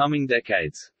droughts in coming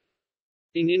decades.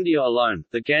 In India alone,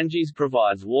 the Ganges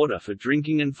provides water for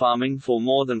drinking and farming for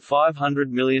more than 500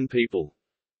 million people.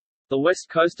 The west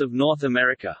coast of North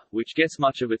America, which gets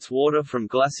much of its water from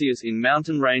glaciers in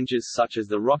mountain ranges such as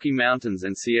the Rocky Mountains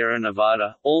and Sierra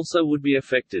Nevada, also would be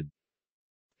affected.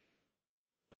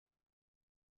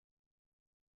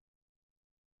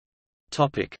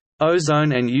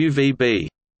 Ozone and UVB.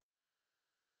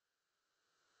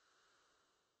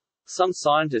 Some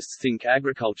scientists think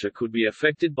agriculture could be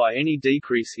affected by any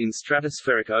decrease in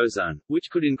stratospheric ozone, which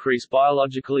could increase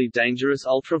biologically dangerous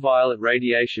ultraviolet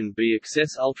radiation B.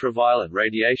 Excess ultraviolet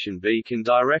radiation B can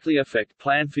directly affect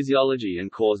plant physiology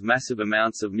and cause massive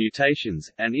amounts of mutations,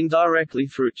 and indirectly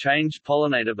through changed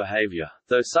pollinator behavior,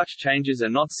 though such changes are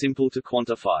not simple to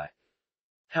quantify.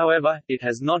 However, it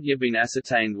has not yet been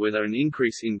ascertained whether an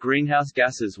increase in greenhouse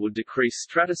gases would decrease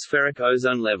stratospheric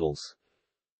ozone levels.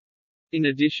 In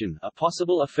addition, a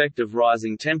possible effect of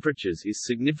rising temperatures is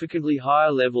significantly higher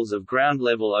levels of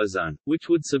ground-level ozone, which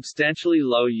would substantially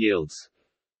lower yields.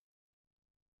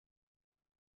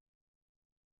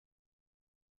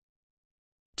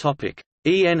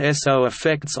 ENSO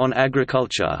effects on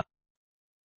agriculture.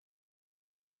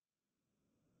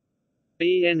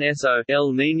 ENSO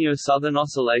El Niño Southern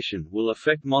Oscillation will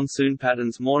affect monsoon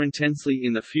patterns more intensely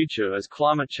in the future as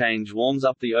climate change warms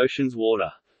up the ocean's water.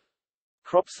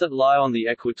 Crops that lie on the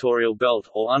equatorial belt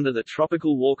or under the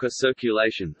tropical Walker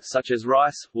circulation, such as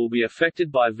rice, will be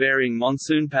affected by varying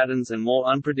monsoon patterns and more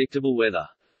unpredictable weather.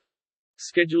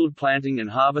 Scheduled planting and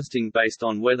harvesting based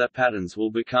on weather patterns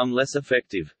will become less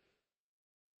effective.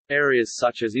 Areas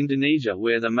such as Indonesia,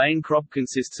 where the main crop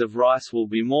consists of rice, will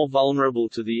be more vulnerable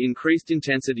to the increased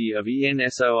intensity of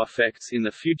ENSO effects in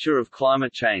the future of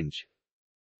climate change.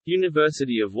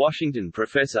 University of Washington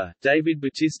professor, David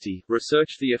Battisti,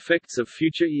 researched the effects of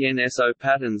future ENSO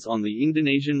patterns on the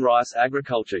Indonesian rice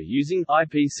agriculture using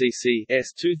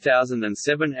IPCC's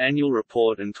 2007 annual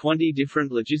report and 20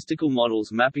 different logistical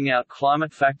models mapping out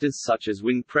climate factors such as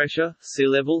wind pressure, sea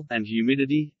level, and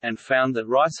humidity, and found that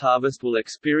rice harvest will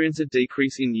experience a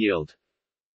decrease in yield.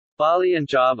 Bali and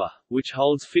Java, which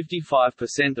holds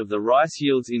 55% of the rice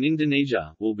yields in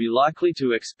Indonesia, will be likely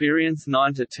to experience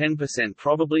 9 to 10%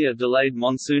 probably a delayed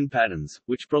monsoon patterns,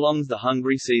 which prolongs the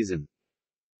hungry season.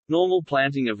 Normal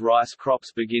planting of rice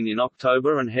crops begin in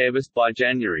October and harvest by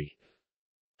January.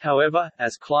 However,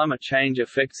 as climate change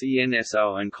affects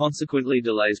ENSO and consequently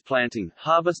delays planting,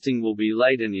 harvesting will be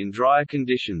late and in drier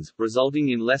conditions, resulting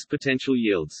in less potential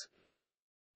yields.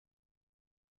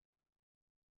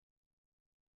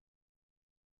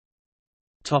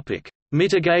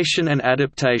 Mitigation and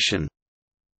adaptation.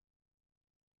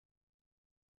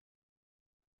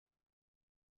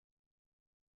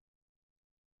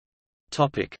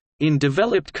 In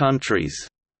developed countries.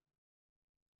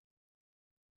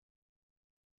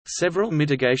 Several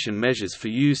mitigation measures for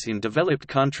use in developed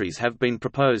countries have been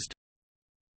proposed.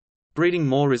 Breeding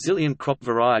more resilient crop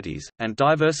varieties, and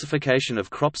diversification of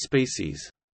crop species.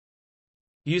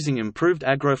 Using improved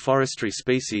agroforestry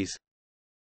species.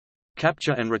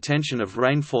 Capture and retention of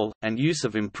rainfall, and use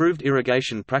of improved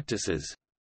irrigation practices.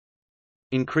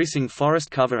 Increasing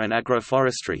forest cover and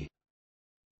agroforestry.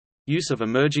 Use of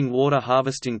emerging water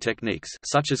harvesting techniques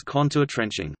such as contour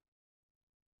trenching.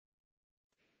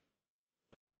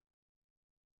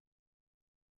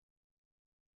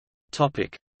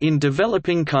 In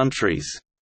developing countries.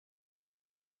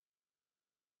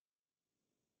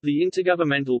 The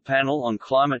Intergovernmental Panel on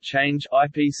Climate Change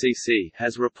 (IPCC)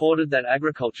 has reported that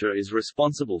agriculture is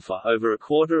responsible for over a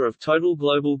quarter of total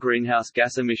global greenhouse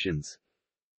gas emissions.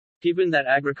 Given that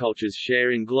agriculture's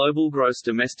share in global gross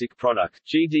domestic product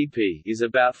 (GDP) is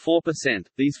about 4%,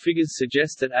 these figures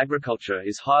suggest that agriculture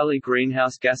is highly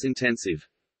greenhouse gas intensive.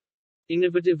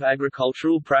 Innovative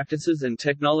agricultural practices and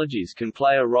technologies can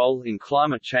play a role in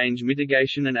climate change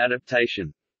mitigation and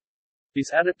adaptation.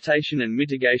 This adaptation and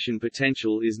mitigation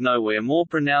potential is nowhere more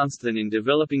pronounced than in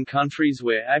developing countries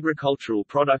where agricultural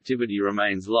productivity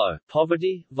remains low,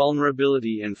 poverty,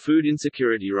 vulnerability and food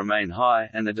insecurity remain high,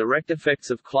 and the direct effects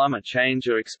of climate change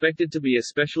are expected to be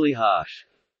especially harsh.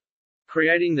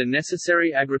 Creating the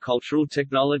necessary agricultural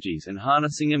technologies and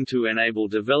harnessing them to enable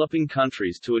developing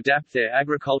countries to adapt their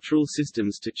agricultural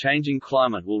systems to changing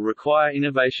climate will require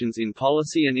innovations in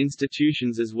policy and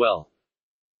institutions as well.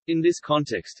 In this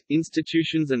context,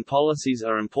 institutions and policies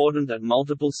are important at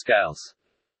multiple scales.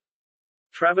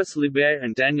 Travis Libert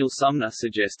and Daniel Sumner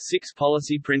suggest 6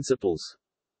 policy principles.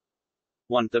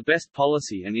 1. The best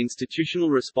policy and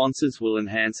institutional responses will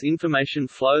enhance information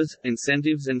flows,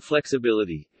 incentives and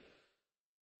flexibility.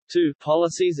 2.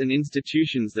 Policies and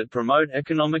institutions that promote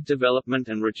economic development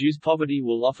and reduce poverty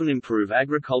will often improve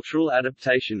agricultural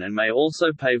adaptation and may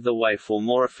also pave the way for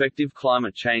more effective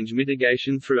climate change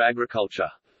mitigation through agriculture.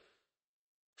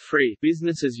 3.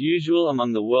 Business as usual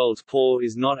among the world's poor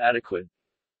is not adequate.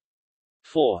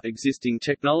 4. Existing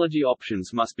technology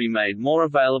options must be made more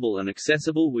available and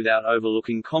accessible without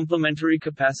overlooking complementary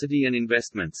capacity and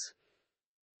investments.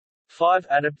 5.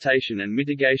 Adaptation and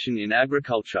mitigation in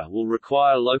agriculture will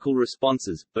require local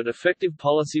responses, but effective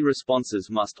policy responses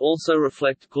must also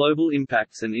reflect global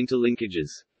impacts and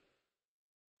interlinkages.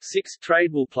 6.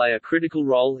 Trade will play a critical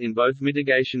role in both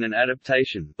mitigation and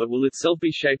adaptation, but will itself be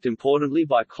shaped importantly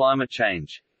by climate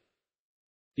change.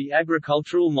 The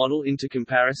Agricultural Model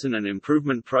Intercomparison and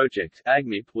Improvement Project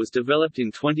 (AGMIP) was developed in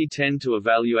 2010 to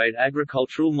evaluate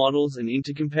agricultural models and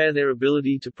intercompare their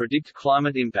ability to predict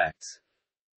climate impacts.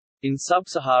 In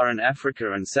Sub-Saharan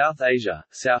Africa and South Asia,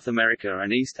 South America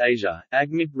and East Asia,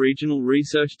 AGMIP regional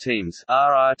research teams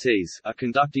 (RRTs) are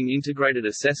conducting integrated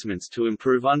assessments to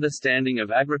improve understanding of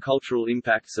agricultural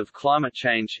impacts of climate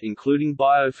change, including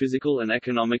biophysical and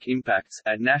economic impacts,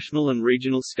 at national and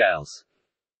regional scales.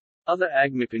 Other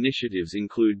AGMIP initiatives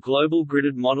include global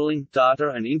gridded modeling,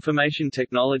 data and information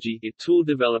technology, tool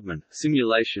development,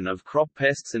 simulation of crop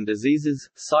pests and diseases,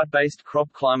 site-based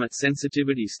crop climate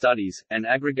sensitivity studies, and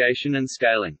aggregation and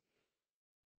scaling.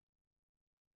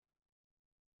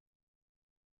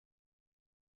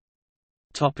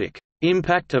 Topic: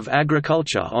 Impact of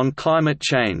agriculture on climate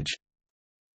change.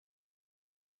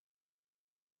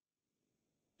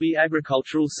 The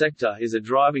agricultural sector is a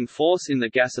driving force in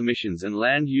the gas emissions and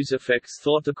land use effects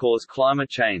thought to cause climate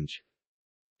change.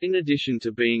 In addition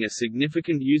to being a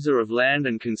significant user of land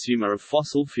and consumer of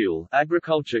fossil fuel,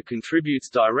 agriculture contributes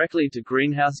directly to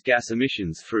greenhouse gas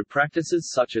emissions through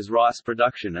practices such as rice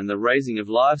production and the raising of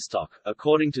livestock.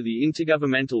 According to the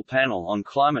Intergovernmental Panel on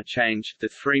Climate Change, the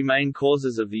three main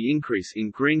causes of the increase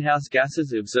in greenhouse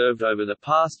gases observed over the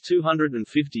past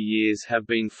 250 years have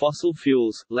been fossil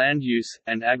fuels, land use,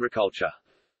 and agriculture.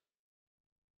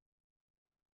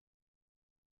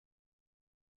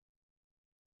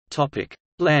 Topic: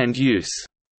 Land use.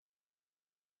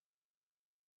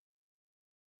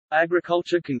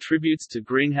 Agriculture contributes to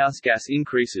greenhouse gas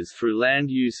increases through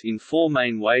land use in four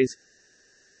main ways: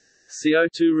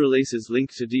 CO2 releases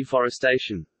linked to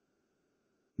deforestation,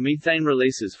 methane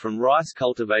releases from rice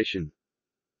cultivation,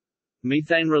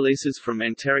 methane releases from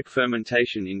enteric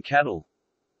fermentation in cattle,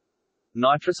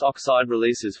 nitrous oxide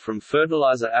releases from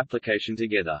fertilizer application.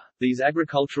 Together, these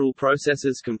agricultural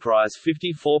processes comprise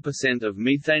 54% of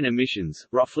methane emissions,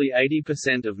 roughly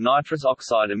 80% of nitrous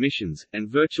oxide emissions, and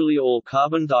virtually all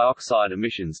carbon dioxide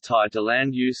emissions tied to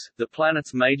land use. The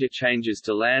planet's major changes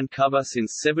to land cover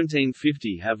since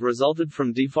 1750 have resulted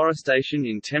from deforestation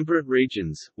in temperate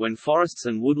regions. When forests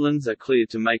and woodlands are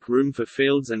cleared to make room for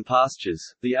fields and pastures,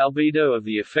 the albedo of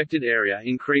the affected area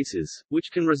increases, which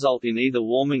can result in either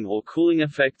warming or cooling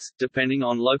effects, depending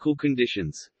on local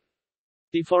conditions.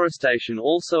 Deforestation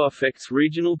also affects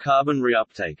regional carbon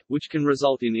reuptake, which can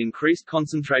result in increased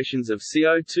concentrations of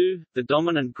CO2, the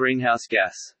dominant greenhouse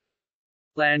gas.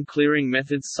 Land clearing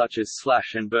methods such as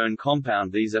slash and burn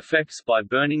compound these effects by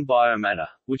burning biomatter,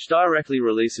 which directly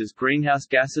releases greenhouse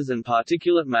gases and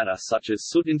particulate matter such as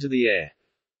soot into the air.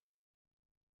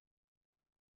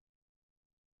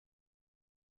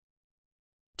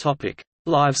 Topic: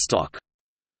 Livestock.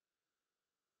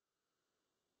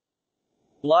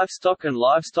 Livestock and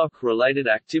livestock-related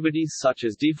activities such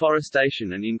as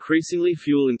deforestation and increasingly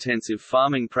fuel-intensive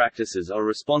farming practices are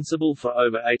responsible for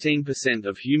over 18%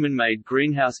 of human-made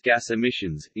greenhouse gas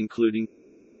emissions, including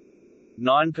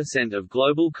 9% of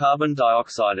global carbon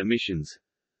dioxide emissions,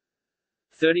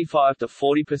 35 to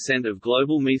 40% of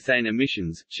global methane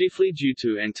emissions, chiefly due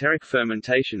to enteric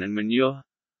fermentation and manure,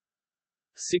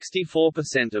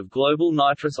 64% of global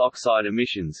nitrous oxide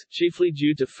emissions, chiefly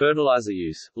due to fertilizer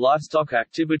use. Livestock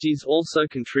activities also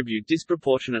contribute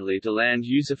disproportionately to land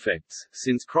use effects,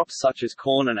 since crops such as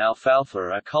corn and alfalfa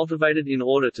are cultivated in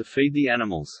order to feed the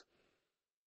animals.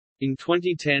 In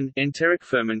 2010, enteric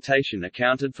fermentation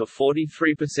accounted for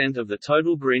 43% of the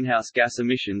total greenhouse gas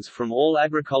emissions from all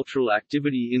agricultural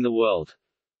activity in the world.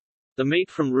 The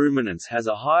meat from ruminants has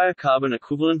a higher carbon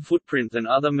equivalent footprint than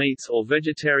other meats or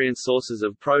vegetarian sources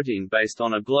of protein based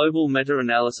on a global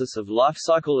meta-analysis of life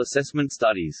cycle assessment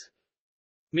studies.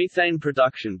 Methane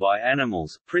production by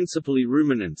animals, principally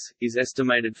ruminants, is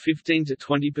estimated 15 to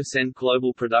 20%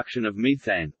 global production of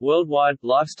methane. Worldwide,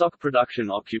 livestock production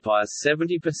occupies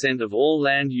 70% of all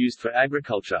land used for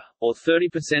agriculture, or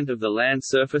 30% of the land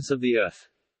surface of the Earth.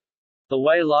 The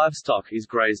way livestock is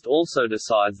grazed also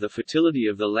decides the fertility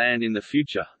of the land in the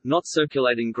future. Not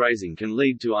circulating grazing can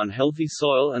lead to unhealthy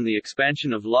soil, and the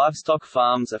expansion of livestock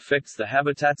farms affects the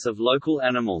habitats of local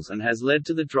animals and has led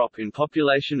to the drop in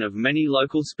population of many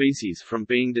local species from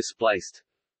being displaced.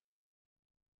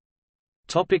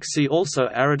 See also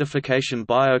aridification,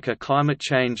 biocha, climate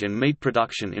change and meat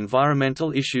production,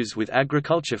 environmental issues with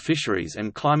agriculture, fisheries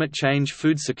and climate change,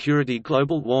 food security,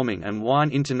 global warming and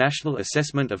wine, international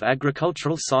assessment of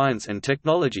agricultural science and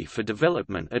technology for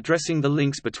development, addressing the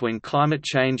links between climate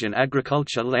change and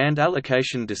agriculture, land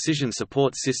allocation, decision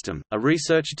support system, a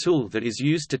research tool that is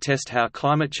used to test how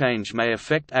climate change may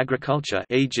affect agriculture,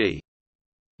 e.g.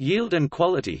 yield and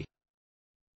quality.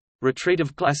 Retreat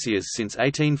of glaciers since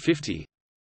 1850.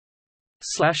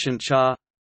 Slash and char.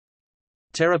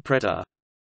 Terra preta.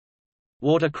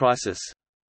 Water crisis.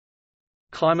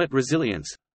 Climate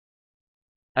resilience.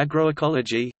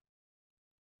 Agroecology.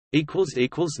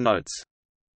 Notes